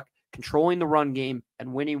clock, controlling the run game,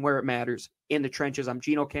 and winning where it matters in the trenches. I'm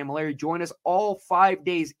Gino Camilleri. Join us all 5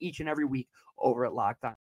 days each and every week over at Locked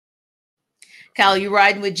On. Kyle, you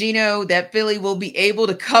riding with Gino that Philly will be able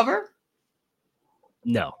to cover?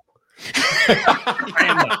 No.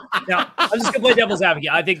 Now, I'm just gonna play devil's advocate.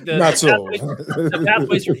 I think the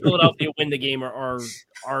pathways for Philadelphia to win the game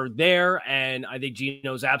are there, and I think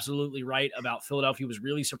Gino's absolutely right about Philadelphia. Was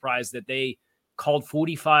really surprised that they called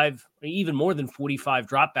 45, even more than 45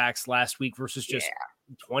 dropbacks last week versus just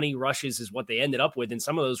 20 rushes is what they ended up with, and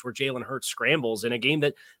some of those were Jalen Hurts scrambles in a game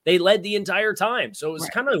that they led the entire time. So it was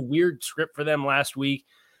kind of a weird script for them last week.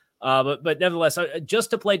 But nevertheless, just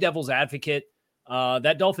to play devil's advocate.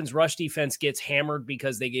 That Dolphins rush defense gets hammered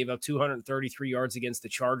because they gave up 233 yards against the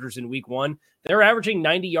Chargers in week 1. They're averaging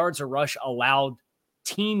 90 yards a rush allowed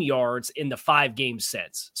team yards in the 5 games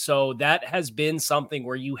since. So that has been something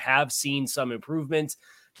where you have seen some improvement.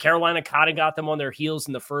 Carolina kind of got them on their heels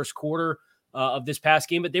in the first quarter of this past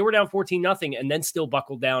game, but they were down 14-0 and then still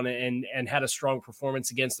buckled down and had a strong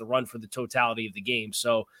performance against the run for the totality of the game.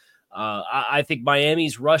 So I think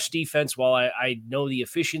Miami's rush defense, while I know the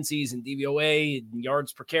efficiencies in DVOA and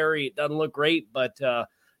yards per carry, it doesn't look great, but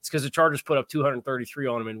it's because the Chargers put up 233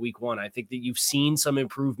 on them in week 1. I think that you've seen some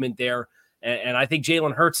improvement there, and I think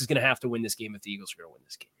Jalen Hurts is going to have to win this game if the Eagles are going to win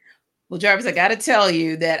this game. Well, Jarvis, I got to tell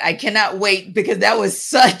you that I cannot wait because that was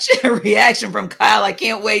such a reaction from Kyle. I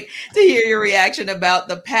can't wait to hear your reaction about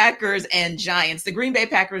the Packers and Giants. The Green Bay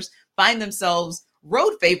Packers find themselves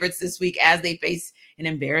road favorites this week as they face an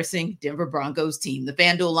embarrassing Denver Broncos team. The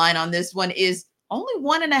FanDuel line on this one is only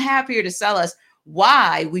 1.5 here to sell us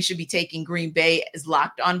why we should be taking Green Bay as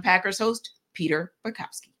Locked On Packers host Peter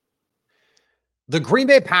Bukowski. The Green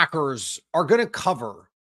Bay Packers are going to cover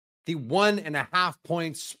the 1.5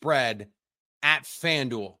 point spread at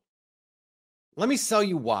FanDuel. Let me tell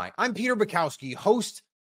you why. I'm Peter Bukowski, host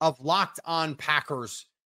of Locked On Packers.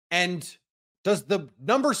 And does the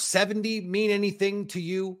number 70 mean anything to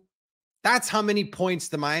you? That's how many points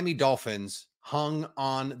the Miami Dolphins hung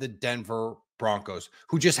on the Denver Broncos,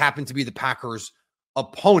 who just happened to be the Packers'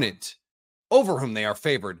 opponent, over whom they are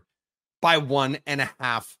favored by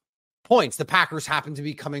 1.5 points. The Packers happen to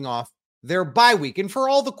be coming off their bye week. And for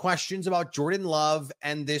all the questions about Jordan Love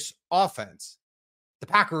and this offense, the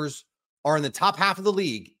Packers are in the top half of the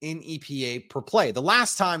league in EPA per play. The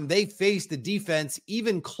last time they faced a defense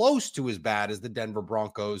even close to as bad as the Denver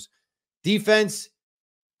Broncos defense,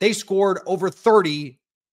 they scored over 30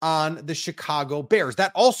 on the Chicago Bears.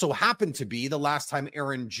 That also happened to be the last time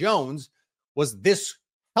Aaron Jones was this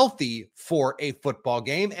healthy for a football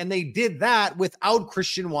game. And they did that without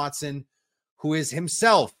Christian Watson, who is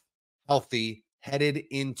himself healthy headed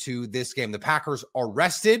into this game. The Packers are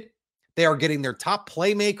rested. They are getting their top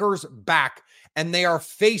playmakers back, and they are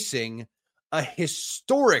facing a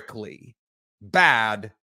historically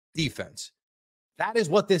bad defense. That is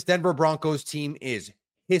what this Denver Broncos team is.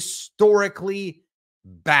 Historically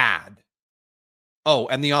bad. Oh,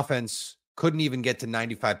 and the offense couldn't even get to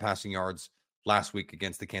 95 passing yards last week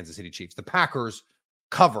against the Kansas City Chiefs. The Packers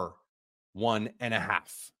cover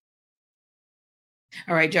 1.5.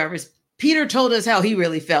 All right, Jarvis. Peter told us how he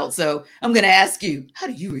really felt, so I'm going to ask you, how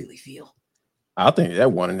do you really feel? I think that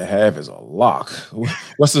 1.5 is a lock.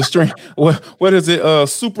 What's the string? What is it?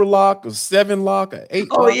 Super lock, a 7 lock, a 8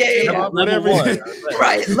 Oh, lock, yeah, 10 yeah. lock, Level whatever one. it is.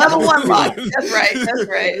 Right. Level 1 lock. That's right. That's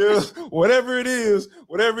right. Yeah, whatever it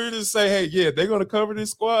is, say, hey, yeah, they're gonna cover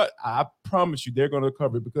this squad. I promise you, they're gonna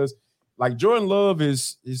cover it because like Jordan Love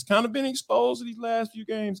is kind of been exposed to these last few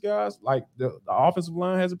games, guys. Like the offensive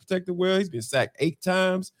line hasn't protected well. He's been sacked 8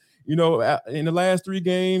 times, in the last 3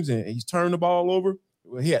 games, and he's turned the ball over.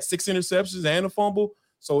 He had 6 interceptions and a fumble.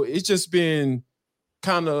 So it's just been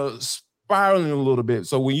kind of spiraling a little bit.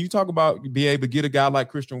 So when you talk about being able to get a guy like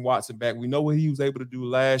Christian Watson back, we know what he was able to do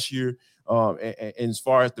last year. And as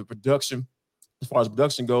far as production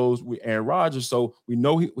goes with Aaron Rodgers, so we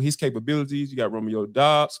know his capabilities. You got Romeo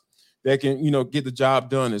Doubs that can, get the job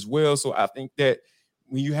done as well. So I think that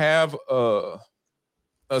when you have a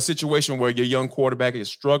situation where your young quarterback is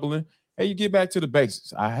struggling, hey, you get back to the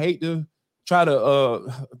basics. I hate to try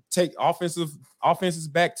to take offenses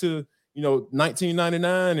back to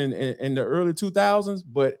 1999 and the early 2000s,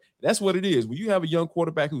 but that's what it is. When you have a young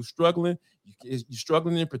quarterback who's struggling, you're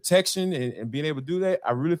struggling in protection and being able to do that.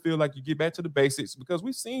 I really feel like you get back to the basics because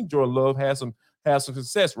we've seen Jordan Love have some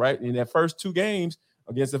success, right? In that first 2 games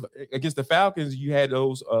against the Falcons, you had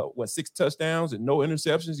those 6 touchdowns and no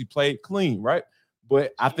interceptions. He played clean, right?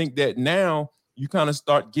 But I think that now you kind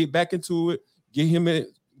of get back into it, get him in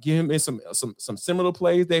some similar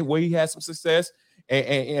plays that way he had some success,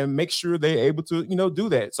 and make sure they're able to do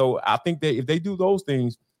that. So I think that if they do those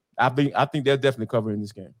things, I think they're definitely covering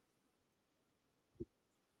this game.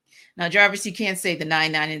 Now, Jarvis, you can't say the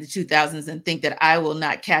 99 and the 2000s and think that I will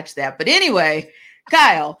not catch that. But anyway,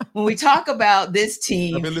 Kyle, when we talk about this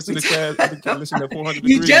team, I've been listening to 400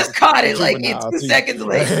 you just caught it like 2 seconds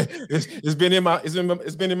late. It's been in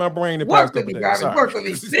my brain the past couple days. Jarvis, work with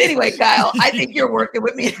me. But anyway, Kyle, I think you're working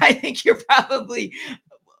with me. I think you're probably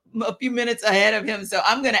a few minutes ahead of him. So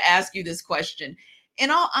I'm going to ask you this question. In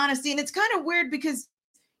all honesty, and it's kind of weird because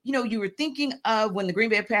you were thinking of when the Green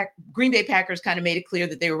Bay Packers kind of made it clear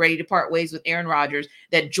that they were ready to part ways with Aaron Rodgers,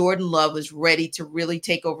 that Jordan Love was ready to really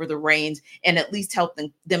take over the reins and at least help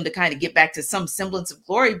them to kind of get back to some semblance of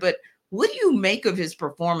glory. But what do you make of his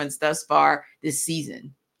performance thus far this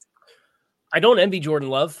season? I don't envy Jordan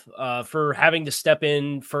Love for having to step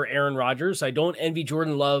in for Aaron Rodgers. I don't envy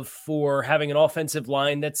Jordan Love for having an offensive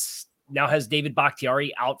line that's now has David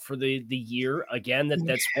Bakhtiari out for the year. Again,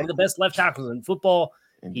 that's one of the best left tackles in football.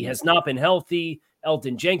 He has not been healthy.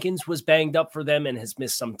 Elton Jenkins was banged up for them and has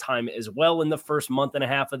missed some time as well in the first month and a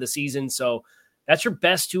half of the season. So that's your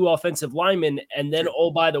best 2 offensive linemen. And then,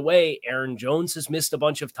 oh, by the way, Aaron Jones has missed a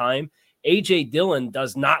bunch of time. A.J. Dillon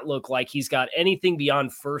does not look like he's got anything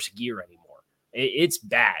beyond first gear anymore. It's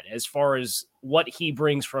bad as far as what he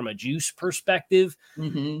brings from a juice perspective.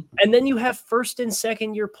 Mm-hmm. And then you have first and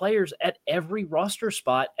second year players at every roster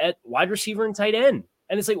spot at wide receiver and tight end.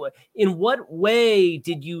 And it's like, in what way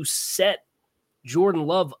did you set Jordan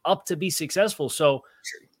Love up to be successful? So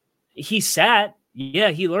he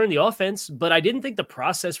he learned the offense, but I didn't think the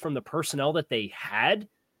process from the personnel that they had,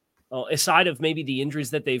 aside of maybe the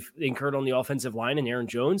injuries that they've incurred on the offensive line and Aaron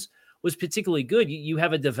Jones, was particularly good. You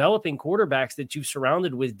have a developing quarterbacks that you've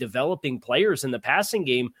surrounded with developing players in the passing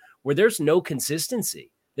game where there's no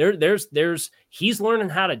consistency. He's learning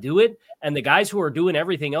how to do it, and the guys who are doing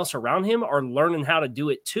everything else around him are learning how to do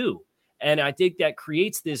it too. And I think that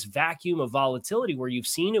creates this vacuum of volatility where you've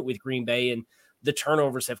seen it with Green Bay, and the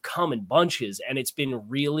turnovers have come in bunches, and it's been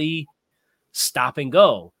really stop and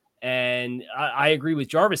go. And I agree with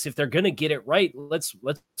Jarvis. If they're going to get it right, let's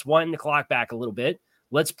wind the clock back a little bit.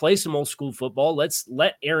 Let's play some old school football. Let's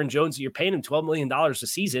let Aaron Jones, you're paying him $12 million a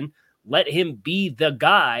season, let him be the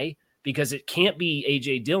guy, because it can't be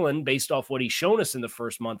A.J. Dillon based off what he's shown us in the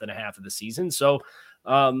first month and a half of the season. So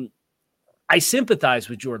I sympathize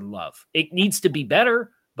with Jordan Love. It needs to be better,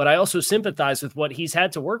 but I also sympathize with what he's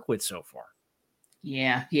had to work with so far.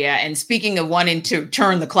 Yeah. And speaking of wanting to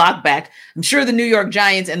turn the clock back, I'm sure the New York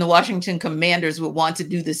Giants and the Washington Commanders would want to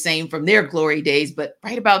do the same from their glory days. But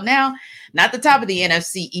right about now, not the top of the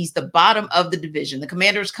NFC East, the bottom of the division. The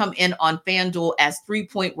Commanders come in on FanDuel as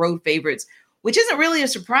 3-point road favorites, which isn't really a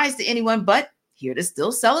surprise to anyone, but here to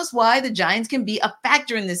still sell us why the Giants can be a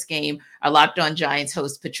factor in this game, our Locked On Giants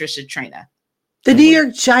host, Patricia Traina. The New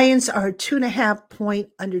York Giants are a 2.5-point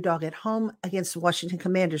underdog at home against the Washington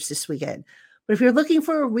Commanders this weekend. But if you're looking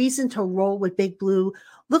for a reason to roll with Big Blue,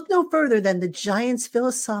 look no further than the Giants'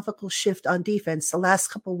 philosophical shift on defense the last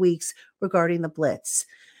couple weeks regarding the blitz.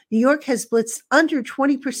 New York has blitzed under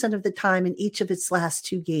 20% of the time in each of its last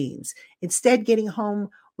 2 games, instead getting home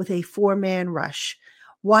with a 4-man rush.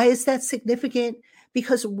 Why is that significant?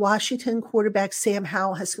 because Washington quarterback Sam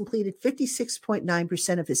Howell has completed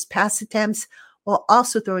 56.9% of his pass attempts while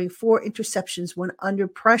also throwing 4 interceptions when under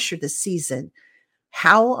pressure this season.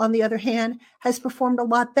 Howell, on the other hand, has performed a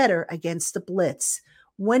lot better against the blitz.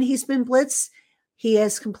 When he's been blitzed, he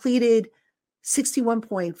has completed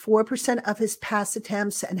 61.4% of his pass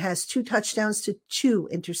attempts and has 2 touchdowns to 2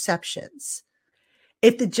 interceptions.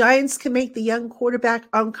 If the Giants can make the young quarterback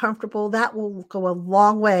uncomfortable, that will go a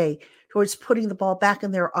long way towards putting the ball back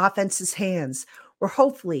in their offense's hands, or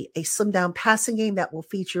hopefully a slimmed-down passing game that will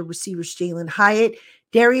feature receivers Jalen Hyatt,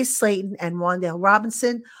 Darius Slayton, and Wan'Dale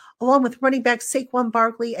Robinson, along with running back Saquon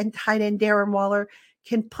Barkley and tight end Darren Waller,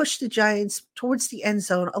 can push the Giants towards the end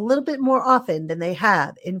zone a little bit more often than they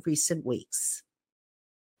have in recent weeks.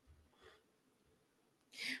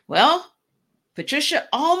 Well, Patricia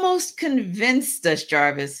almost convinced us,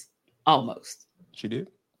 Jarvis. Almost. She did.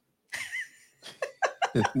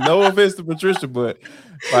 No offense to Patricia, but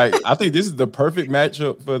like I think this is the perfect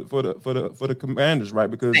matchup for the Commanders,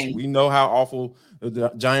 right? Because we know how awful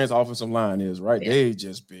the Giants' offensive line is, right? Yeah. They've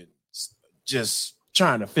just been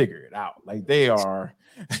trying to figure it out. Like they are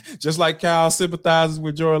just like Kyle sympathizes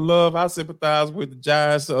with Jordan Love. I sympathize with the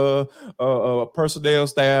Giants personnel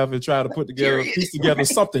staff and try to piece together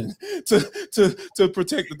something to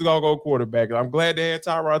protect the doggone quarterback. And I'm glad they had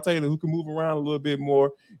Tyrod Taylor, who can move around a little bit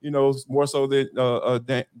more, more so than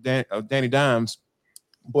Danny Dimes.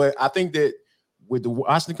 But I think that with the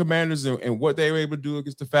Washington Commanders and what they were able to do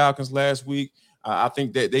against the Falcons last week, I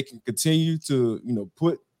think that they can continue to,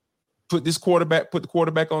 put the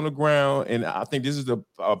quarterback on the ground. And I think this is a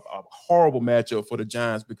horrible matchup for the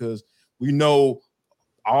Giants because we know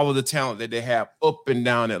all of the talent that they have up and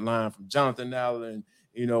down that line from Jonathan Allen,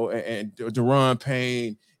 and Deron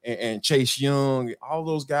Payne and Chase Young, all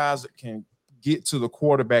those guys that can get to the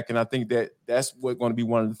quarterback. And I think that that's what's going to be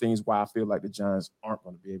one of the things why I feel like the Giants aren't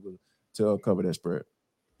going to be able to cover that spread.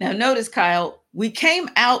 Now, notice, Kyle, we came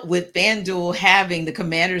out with FanDuel having the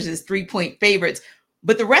Commanders as 3-point favorites,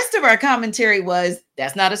 but the rest of our commentary was,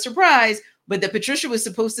 that's not a surprise, but that Patricia was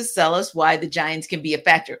supposed to sell us why the Giants can be a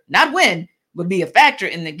factor. Not win, but be a factor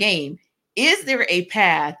in the game. Is there a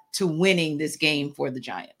path to winning this game for the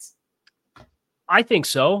Giants? I think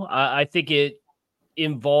so. I think it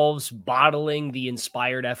involves bottling the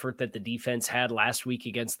inspired effort that the defense had last week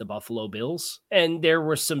against the Buffalo Bills. And there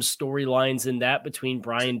were some storylines in that between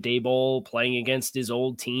Brian Daboll playing against his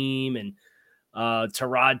old team and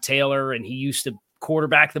Tyrod Taylor, and he used to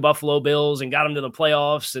quarterback the Buffalo Bills and got him to the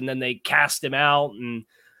playoffs, and then they cast him out. And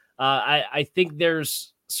I think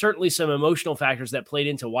there's certainly some emotional factors that played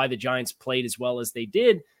into why the Giants played as well as they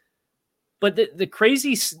did. But the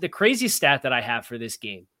crazy stat that I have for this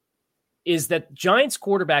game is that Giants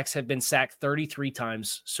quarterbacks have been sacked 33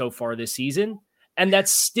 times so far this season. And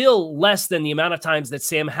that's still less than the amount of times that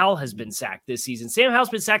Sam Howell has been sacked this season. Sam Howell's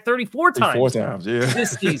been sacked 34 times. 4 times, yeah.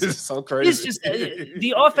 This season. It's so crazy. It's just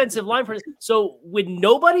the offensive line. So when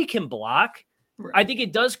nobody can block, I think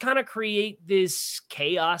it does kind of create this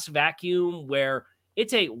chaos vacuum where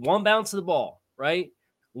it's one bounce of the ball, right?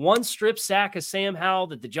 One strip sack of Sam Howell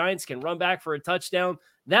that the Giants can run back for a touchdown.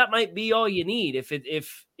 That might be all you need if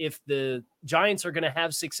the Giants are going to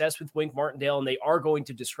have success with Wink Martindale and they are going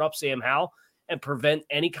to disrupt Sam Howell and prevent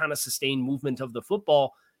any kind of sustained movement of the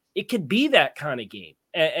football. It could be that kind of game.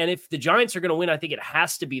 And if the Giants are going to win, I think it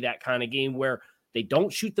has to be that kind of game where they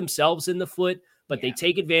don't shoot themselves in the foot, but they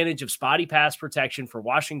take advantage of spotty pass protection for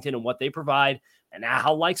Washington and what they provide. And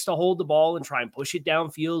Howell likes to hold the ball and try and push it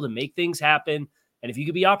downfield and make things happen. And if you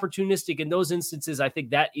could be opportunistic in those instances, I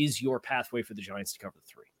think that is your pathway for the Giants to cover the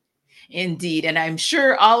 3. Indeed. And I'm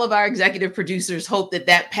sure all of our executive producers hope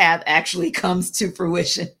that path actually comes to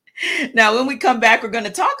fruition. Now, when we come back, we're going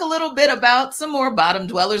to talk a little bit about some more bottom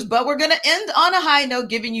dwellers, but we're going to end on a high note,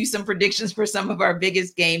 giving you some predictions for some of our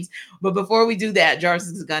biggest games. But before we do that, Jarvis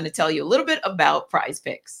is going to tell you a little bit about Prize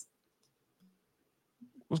Picks.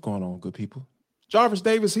 What's going on, good people? Jarvis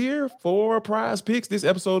Davis here for Prize Picks. This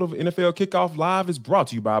episode of NFL Kickoff Live is brought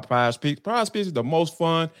to you by Prize Picks. Prize Picks is the most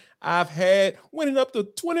fun I've had, winning up to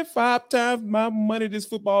 25 times my money this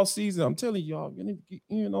football season. I'm telling y'all, you need to get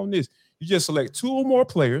in on this. You just select 2 or more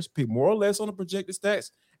players, pick more or less on the projected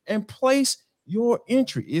stats, and place your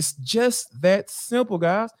entry. It's just that simple,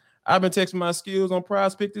 guys. I've been testing my skills on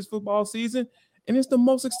Prize Picks this football season, and it's the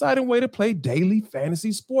most exciting way to play daily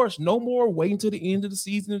fantasy sports. No more waiting till the end of the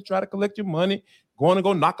season to try to collect your money, going to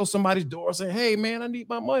go knock on somebody's door saying, hey, man, I need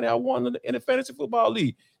my money. I won in a fantasy football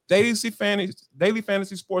league. Daily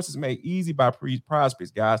fantasy sports is made easy by Prize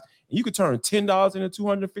Picks, guys. And you can turn $10 into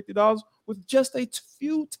 $250 with just a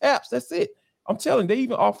few taps. That's it. I'm telling you, they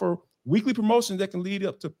even offer weekly promotions that can lead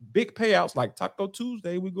up to big payouts like Taco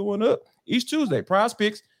Tuesday. We're going up each Tuesday. Prize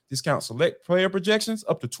Picks discount select player projections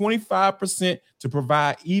up to 25% to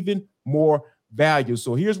provide even more value.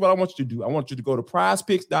 So here's what I want you to do. I want you to go to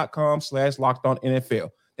prizepicks.com/lockedonnfl.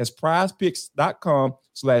 That's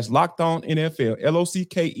prizepicks.com/lockedonnfl.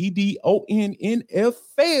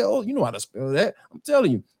 LOCKEDONNFL. You know how to spell that. I'm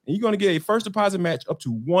telling you. And you're going to get a first deposit match up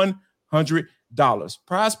to $100.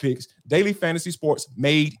 Prize Picks, daily fantasy sports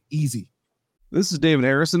made easy. This is David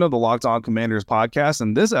Harrison of the Locked On Commanders podcast,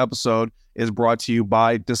 and this episode is brought to you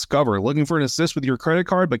by Discover. Looking for an assist with your credit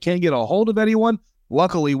card but can't get a hold of anyone?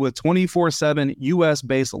 Luckily, with 24/7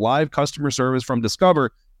 U.S.-based live customer service from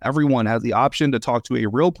Discover, everyone has the option to talk to a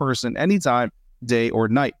real person anytime, day or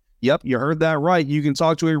night. Yep, you heard that right. You can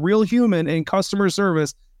talk to a real human in customer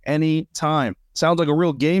service anytime. Sounds like a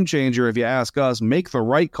real game changer if you ask us. Make the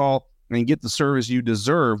right call and get the service you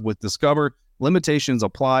deserve with Discover. Limitations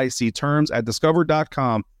apply. See terms at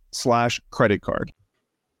discover.com/creditcard.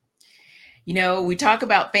 You know, we talk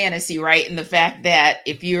about fantasy, right? And the fact that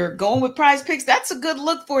if you're going with Prize Picks, that's a good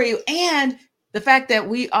look for you. And the fact that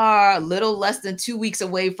we are a little less than 2 weeks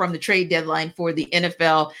away from the trade deadline for the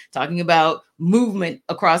NFL, talking about movement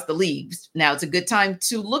across the leagues. Now it's a good time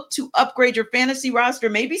to look to upgrade your fantasy roster,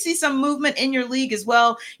 maybe see some movement in your league as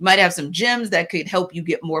well. You might have some gems that could help you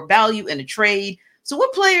get more value in a trade. So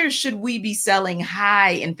what players should we be selling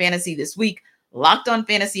high in fantasy this week? Locked On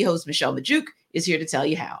Fantasy host Michelle Majuk is here to tell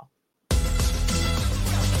you how.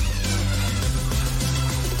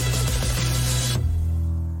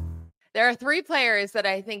 There are 3 players that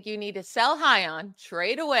I think you need to sell high on,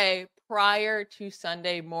 trade away prior to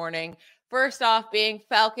Sunday morning. First off, being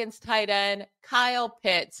Falcons tight end Kyle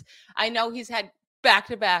Pitts. I know he's had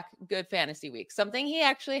back-to-back good fantasy weeks, something he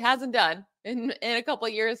actually hasn't done in a couple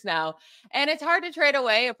of years now. And it's hard to trade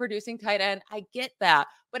away a producing tight end. I get that,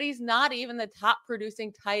 but he's not even the top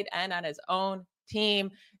producing tight end on his own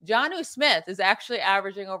team. Jonnu Smith is actually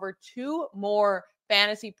averaging over 2 more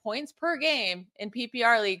fantasy points per game in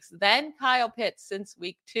PPR leagues than Kyle Pitts since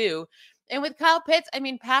week 2. And with Kyle Pitts, I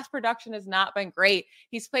mean, pass production has not been great.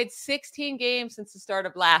 He's played 16 games since the start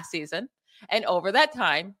of last season. And over that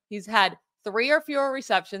time, he's had 3 or fewer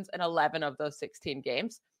receptions in 11 of those 16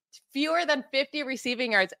 games, fewer than 50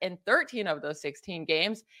 receiving yards in 13 of those 16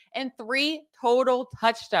 games, and 3 total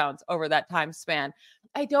touchdowns over that time span.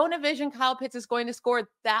 I don't envision Kyle Pitts is going to score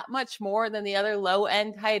that much more than the other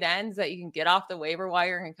low-end tight ends that you can get off the waiver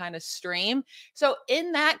wire and kind of stream. So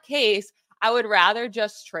in that case, I would rather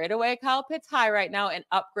just trade away Kyle Pitts high right now and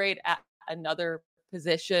upgrade at another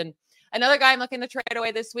position. Another guy I'm looking to trade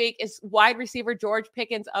away this week is wide receiver George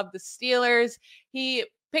Pickens of the Steelers.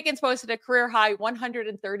 Pickens posted a career high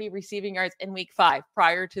 130 receiving yards in week 5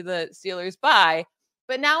 prior to the Steelers bye.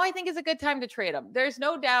 But now I think is a good time to trade him. There's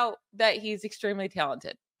no doubt that he's extremely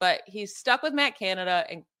talented, but he's stuck with Matt Canada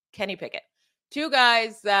and Kenny Pickett. 2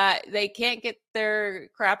 guys that they can't get their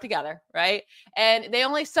crap together, right? And they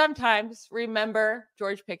only sometimes remember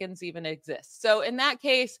George Pickens even exists. So in that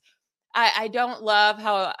case, I don't love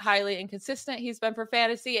how highly inconsistent he's been for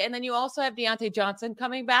fantasy. And then you also have Deontay Johnson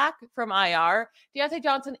coming back from IR. Deontay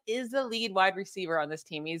Johnson is the lead wide receiver on this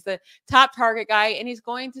team. He's the top target guy, and he's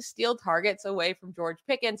going to steal targets away from George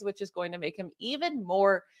Pickens, which is going to make him even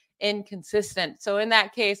more inconsistent. So in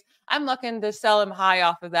that case, I'm looking to sell him high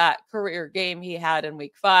off of that career game he had in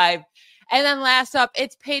week 5. And then last up,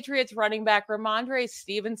 it's Patriots running back Ramondre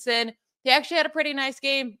Stevenson. He actually had a pretty nice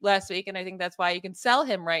game last week, and I think that's why you can sell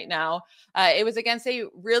him right now. It was against a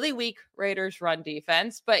really weak Raiders run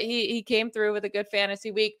defense, but he came through with a good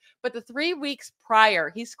fantasy week. But the 3 weeks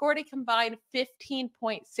prior, he scored a combined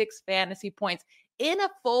 15.6 fantasy points in a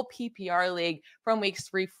full PPR league from weeks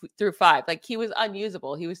 3 through 5. Like, he was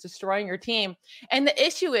unusable. He was destroying your team. And the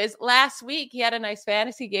issue is last week he had a nice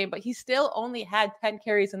fantasy game, but he still only had 10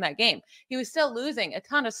 carries in that game. He was still losing a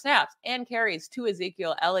ton of snaps and carries to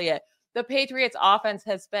Ezekiel Elliott. The Patriots offense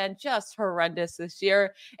has been just horrendous this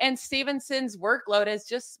year, and Stevenson's workload has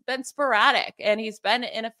just been sporadic, and he's been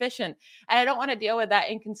inefficient. And I don't want to deal with that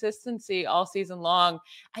inconsistency all season long.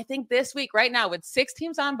 I think this week right now, with 6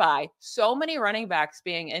 teams on bye, so many running backs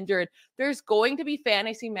being injured, there's going to be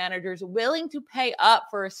fantasy managers willing to pay up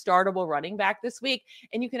for a startable running back this week,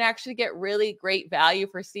 and you can actually get really great value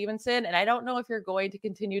for Stevenson. And I don't know if you're going to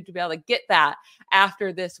continue to be able to get that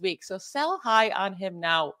after this week. So sell high on him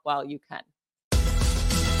now while you can.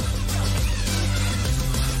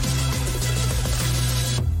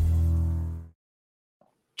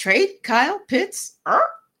 Trade Kyle Pitts.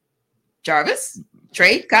 Jarvis,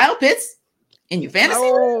 trade Kyle Pitts. in your fantasy?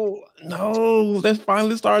 No, that's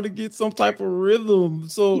finally starting to get some type of rhythm.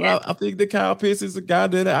 So Yeah. I think that Kyle Pitts is a guy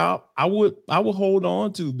that I would hold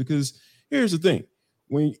on to, because here's the thing.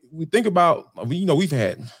 When we think about, we've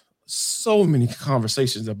had so many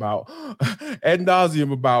conversations about ad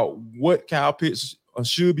nauseum about what Kyle Pitts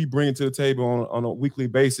should be bringing to the table on a weekly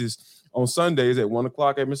basis on Sundays at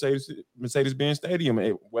 1:00 at Mercedes-Benz Stadium,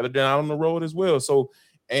 whether they're out on the road as well. So,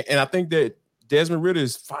 and I think that Desmond Ridder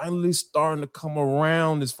is finally starting to come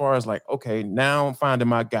around as far as like, okay, now I'm finding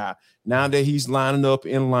my guy. Now that he's lining up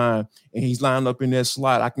in line and he's lining up in that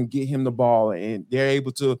slot, I can get him the ball, and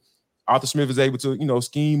Arthur Smith is able to,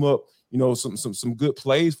 scheme up, some good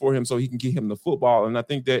plays for him so he can get him the football. And I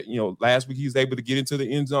think that, last week he was able to get into the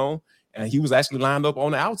end zone, and he was actually lined up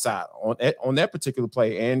on the outside on that particular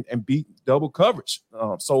play and beat double coverage.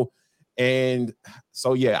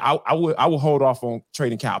 So yeah, I would hold off on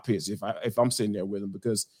trading Kyle Pitts if I'm sitting there with him,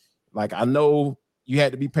 because like I know you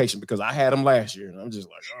had to be patient, because I had him last year and I'm just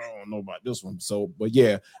like, I don't know about this one. So, but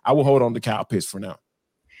yeah, I will hold on to Kyle Pitts for now.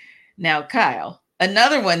 Now, Kyle,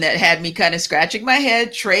 another one that had me kind of scratching my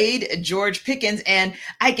head, trade George Pickens. And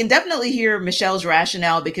I can definitely hear Michelle's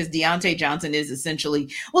rationale, because Deontay Johnson is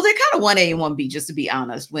essentially, well, they're kind of 1A and 1B, just to be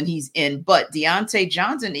honest, when he's in. But Deontay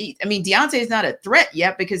Johnson, Deontay is not a threat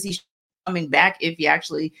yet, because he's coming back if he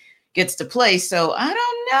actually gets to play. So I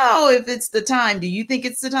don't know if it's the time. Do you think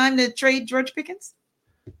it's the time to trade George Pickens?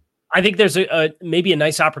 I think there's maybe a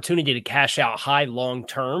nice opportunity to cash out high long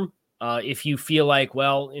term. If you feel like,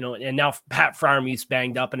 well, and now Pat Freiermuth's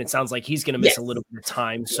banged up and it sounds like he's going to miss a little bit of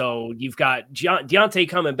time. So you've got Deontay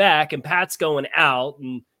coming back and Pat's going out,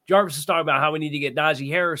 and Jarvis is talking about how we need to get Najee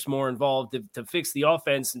Harris more involved to fix the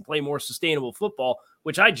offense and play more sustainable football,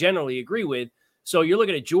 which I generally agree with. So you're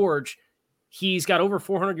looking at George. He's got over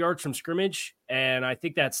 400 yards from scrimmage, and I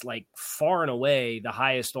think that's like far and away the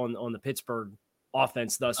highest on the Pittsburgh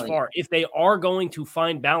offense thus far. If they are going to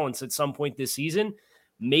find balance at some point this season,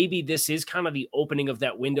 maybe this is kind of the opening of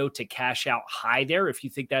that window to cash out high there, if you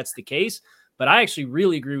think that's the case. But I actually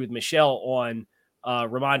really agree with Michelle on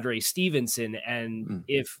Ramondre Stevenson. And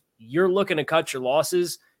if you're looking to cut your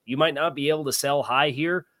losses, you might not be able to sell high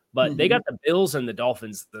here. But they got the Bills and the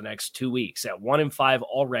Dolphins the next 2 weeks at 1-5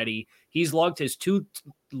 already. He's logged his 2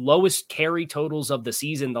 lowest carry totals of the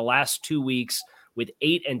season the last 2 weeks with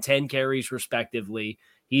 8 and 10 carries respectively.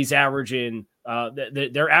 He's averaging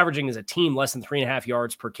they're averaging as a team less than 3.5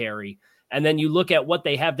 yards per carry. And then you look at what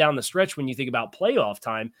they have down the stretch when you think about playoff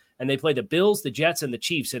time, and they play the Bills, the Jets, and the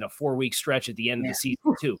Chiefs in a 4-week stretch at the end of the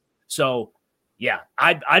season too. So yeah,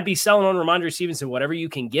 I'd be selling on Ramondre Stevenson, whatever you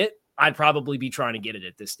can get. I'd probably be trying to get it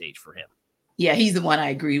at this stage for him. Yeah, he's the one I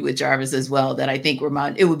agree with Jarvis as well, that I think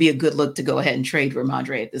it would be a good look to go ahead and trade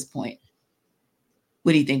Ramondre at this point.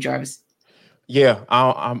 What do you think, Jarvis? Yeah,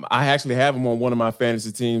 I actually have him on one of my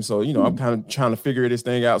fantasy teams. So, I'm kind of trying to figure this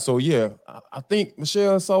thing out. So, yeah, I think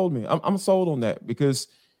Michelle sold me. I'm sold on that, because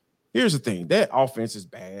here's the thing. That offense is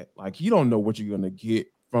bad. Like, you don't know what you're going to get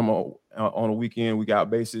from on a weekend week-out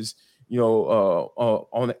basis.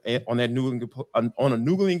 On a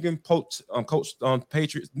New England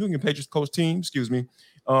Patriots coach team, excuse me.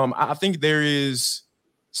 I think there is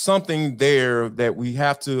something there that we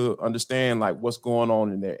have to understand, like what's going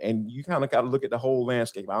on in there. And you kind of got to look at the whole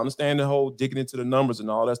landscape. I understand the whole digging into the numbers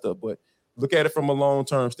and all that stuff, but look at it from a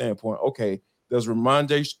long-term standpoint. Okay, does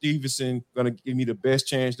Ramondre Stevenson going to give me the best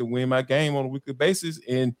chance to win my game on a weekly basis?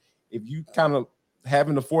 And if you kind of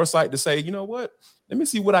having the foresight to say, you know what, let me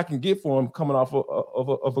see what I can get for him coming off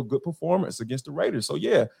of a good performance against the Raiders. So,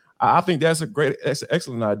 yeah, I think that's an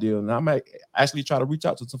excellent idea. And I might actually try to reach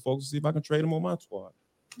out to some folks to see if I can trade them on my squad.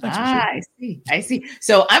 I see.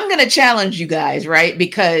 So I'm going to challenge you guys, right?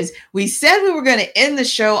 Because we said we were going to end the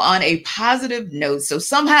show on a positive note. So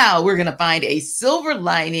somehow we're going to find a silver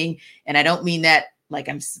lining. And I don't mean that like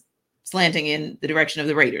I'm slanting in the direction of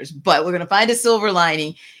the Raiders, but we're going to find a silver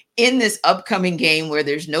lining in this upcoming game where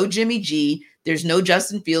there's no Jimmy G, there's no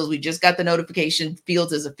Justin Fields. We just got the notification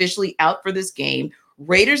Fields is officially out for this game.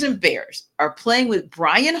 Raiders and Bears are playing with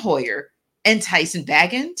Brian Hoyer and Tyson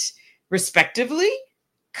Bagent, respectively.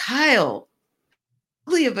 Kyle,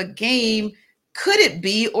 ugly of a game could it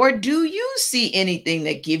be, or do you see anything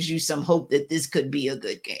that gives you some hope that this could be a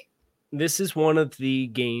good game? This is one of the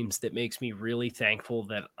games that makes me really thankful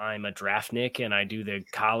that I'm a draftnik and I do the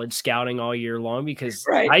college scouting all year long, because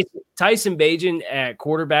Tyson Bagent at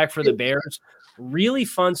quarterback for the Bears, really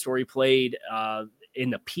fun story, played in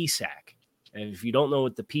the PSAC. And if you don't know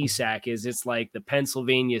what the PSAC is, it's like the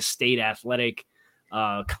Pennsylvania State Athletic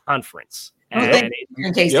Conference. And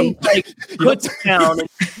it's like Kutztown and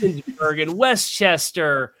Pittsburgh and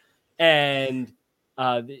Westchester and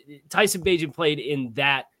Tyson Bagent played in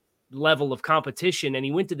that level of competition, and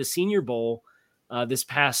he went to the Senior Bowl this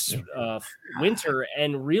past winter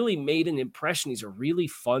and really made an impression. He's a really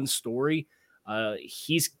fun story.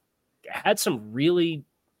 He's had some really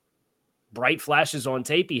bright flashes on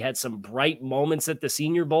tape. He had some bright moments at the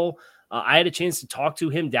Senior Bowl. I had a chance to talk to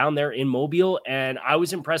him down there in Mobile, and I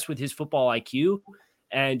was impressed with his football IQ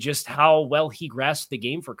and just how well he grasped the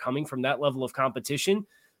game for coming from that level of competition.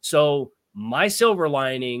 So my silver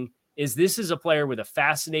lining is this is a player with a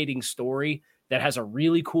fascinating story that has a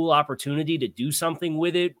really cool opportunity to do something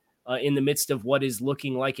with it in the midst of what is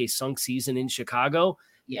looking like a sunk season in Chicago.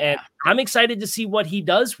 Yeah. And I'm excited to see what he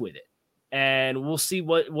does with it. And we'll see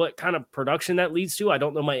what kind of production that leads to. I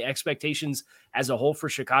don't know my expectations as a whole for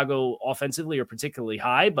Chicago offensively are particularly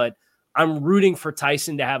high, but I'm rooting for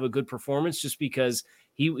Tyson to have a good performance just because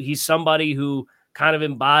he's somebody who kind of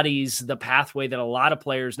embodies the pathway that a lot of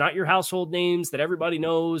players, not your household names that everybody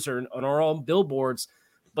knows or on our own billboards,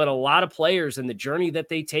 but a lot of players and the journey that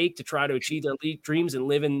they take to try to achieve their league dreams and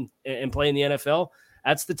live in and play in the NFL.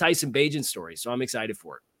 That's the Tyson Bagent story. So I'm excited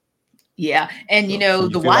for it. Yeah. And,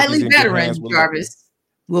 the wily veteran, Jarvis,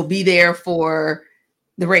 will be there for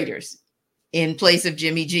the Raiders in place of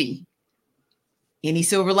Jimmy G. Any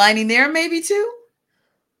silver lining there, maybe too?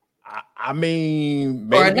 I mean,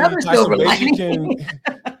 maybe or another silver lining.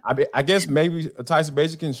 I guess maybe Tyson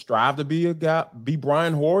Bagent can strive to be a guy, be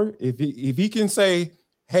Brian Hoyer. If he can say,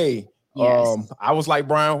 hey, yes. I was like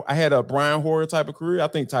Brian, I had a Brian Hoyer type of career, I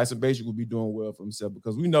think Tyson Bagent will be doing well for himself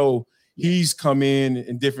because we know he's come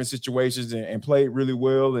in different situations and played really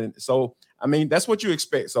well. And so, I mean, that's what you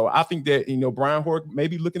expect. So I think that, Brian Hoyer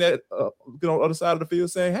maybe looking at looking on the other side of the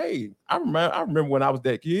field saying, hey, I remember when I was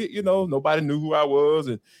that kid, nobody knew who I was.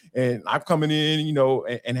 And I'm coming in,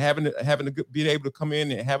 and having a good, being able to come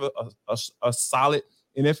in and have a solid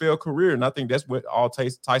NFL career. And I think that's what all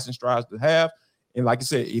Tyson strives to have. And like I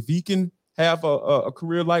said, if he can have a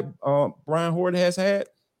career like Brian Hoyer has had,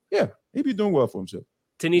 yeah, he'd be doing well for himself.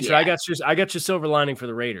 Tanisha, I got your silver lining for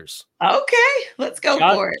the Raiders. Okay, let's go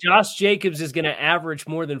for it. Josh Jacobs is going to average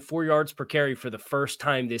more than 4 yards per carry for the first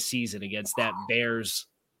time this season against that Bears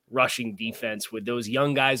rushing defense with those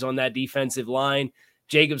young guys on that defensive line.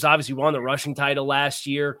 Jacobs obviously won the rushing title last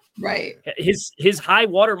year. Right. His high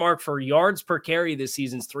watermark for yards per carry this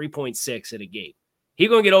season is 3.6 at a game. He's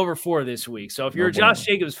going to get over 4 this week. So if you're a Josh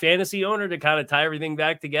Jacobs fantasy owner to kind of tie everything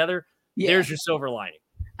back together, there's your silver lining.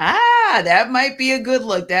 That might be a good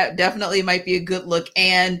look. That definitely might be a good look.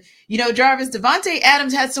 And, Jarvis, Devontae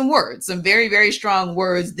Adams had some words, some very, very strong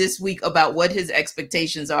words this week about what his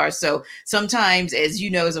expectations are. So sometimes, as you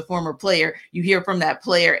know, as a former player, you hear from that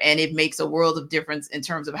player and it makes a world of difference in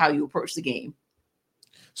terms of how you approach the game.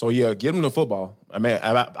 So, yeah, give him the football. I mean,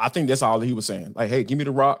 I think that's all he was saying. Like, hey, give me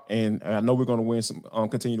the rock, and I know we're going to win some,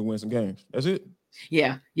 continue to win some games. That's it.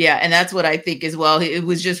 Yeah. And that's what I think as well. It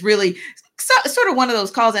was just really sort of one of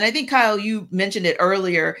those calls. And I think, Kyle, you mentioned it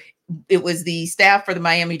earlier. It was the staff for the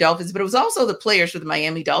Miami Dolphins, but it was also the players for the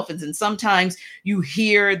Miami Dolphins. And sometimes you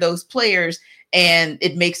hear those players and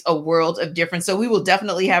it makes a world of difference. So we will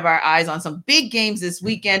definitely have our eyes on some big games this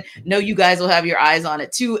weekend. Know you guys will have your eyes on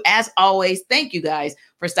it too. As always, thank you guys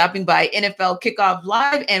for stopping by NFL Kickoff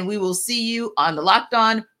Live, and we will see you on the Locked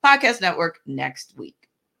On Podcast Network next week.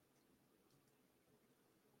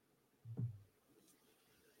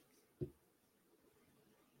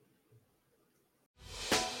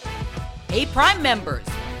 Hey, Prime members,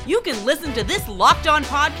 you can listen to this Locked On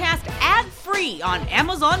podcast ad-free on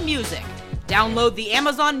Amazon Music. Download the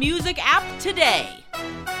Amazon Music app today.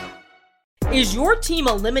 Is your team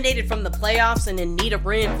eliminated from the playoffs and in need of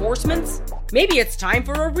reinforcements? Maybe it's time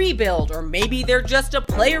for a rebuild, or maybe they're just a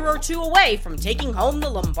player or two away from taking home the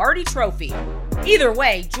Lombardi Trophy. Either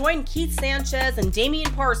way, join Keith Sanchez and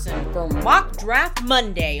Damian Parson for Mock Draft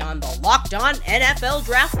Monday on the Locked On NFL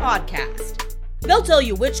Draft Podcast. They'll tell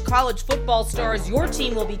you which college football stars your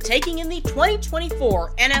team will be taking in the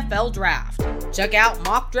 2024 NFL Draft. Check out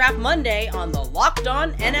Mock Draft Monday on the Locked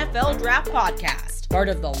On NFL Draft Podcast, part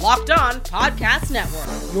of the Locked On Podcast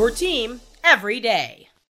Network, your team every day.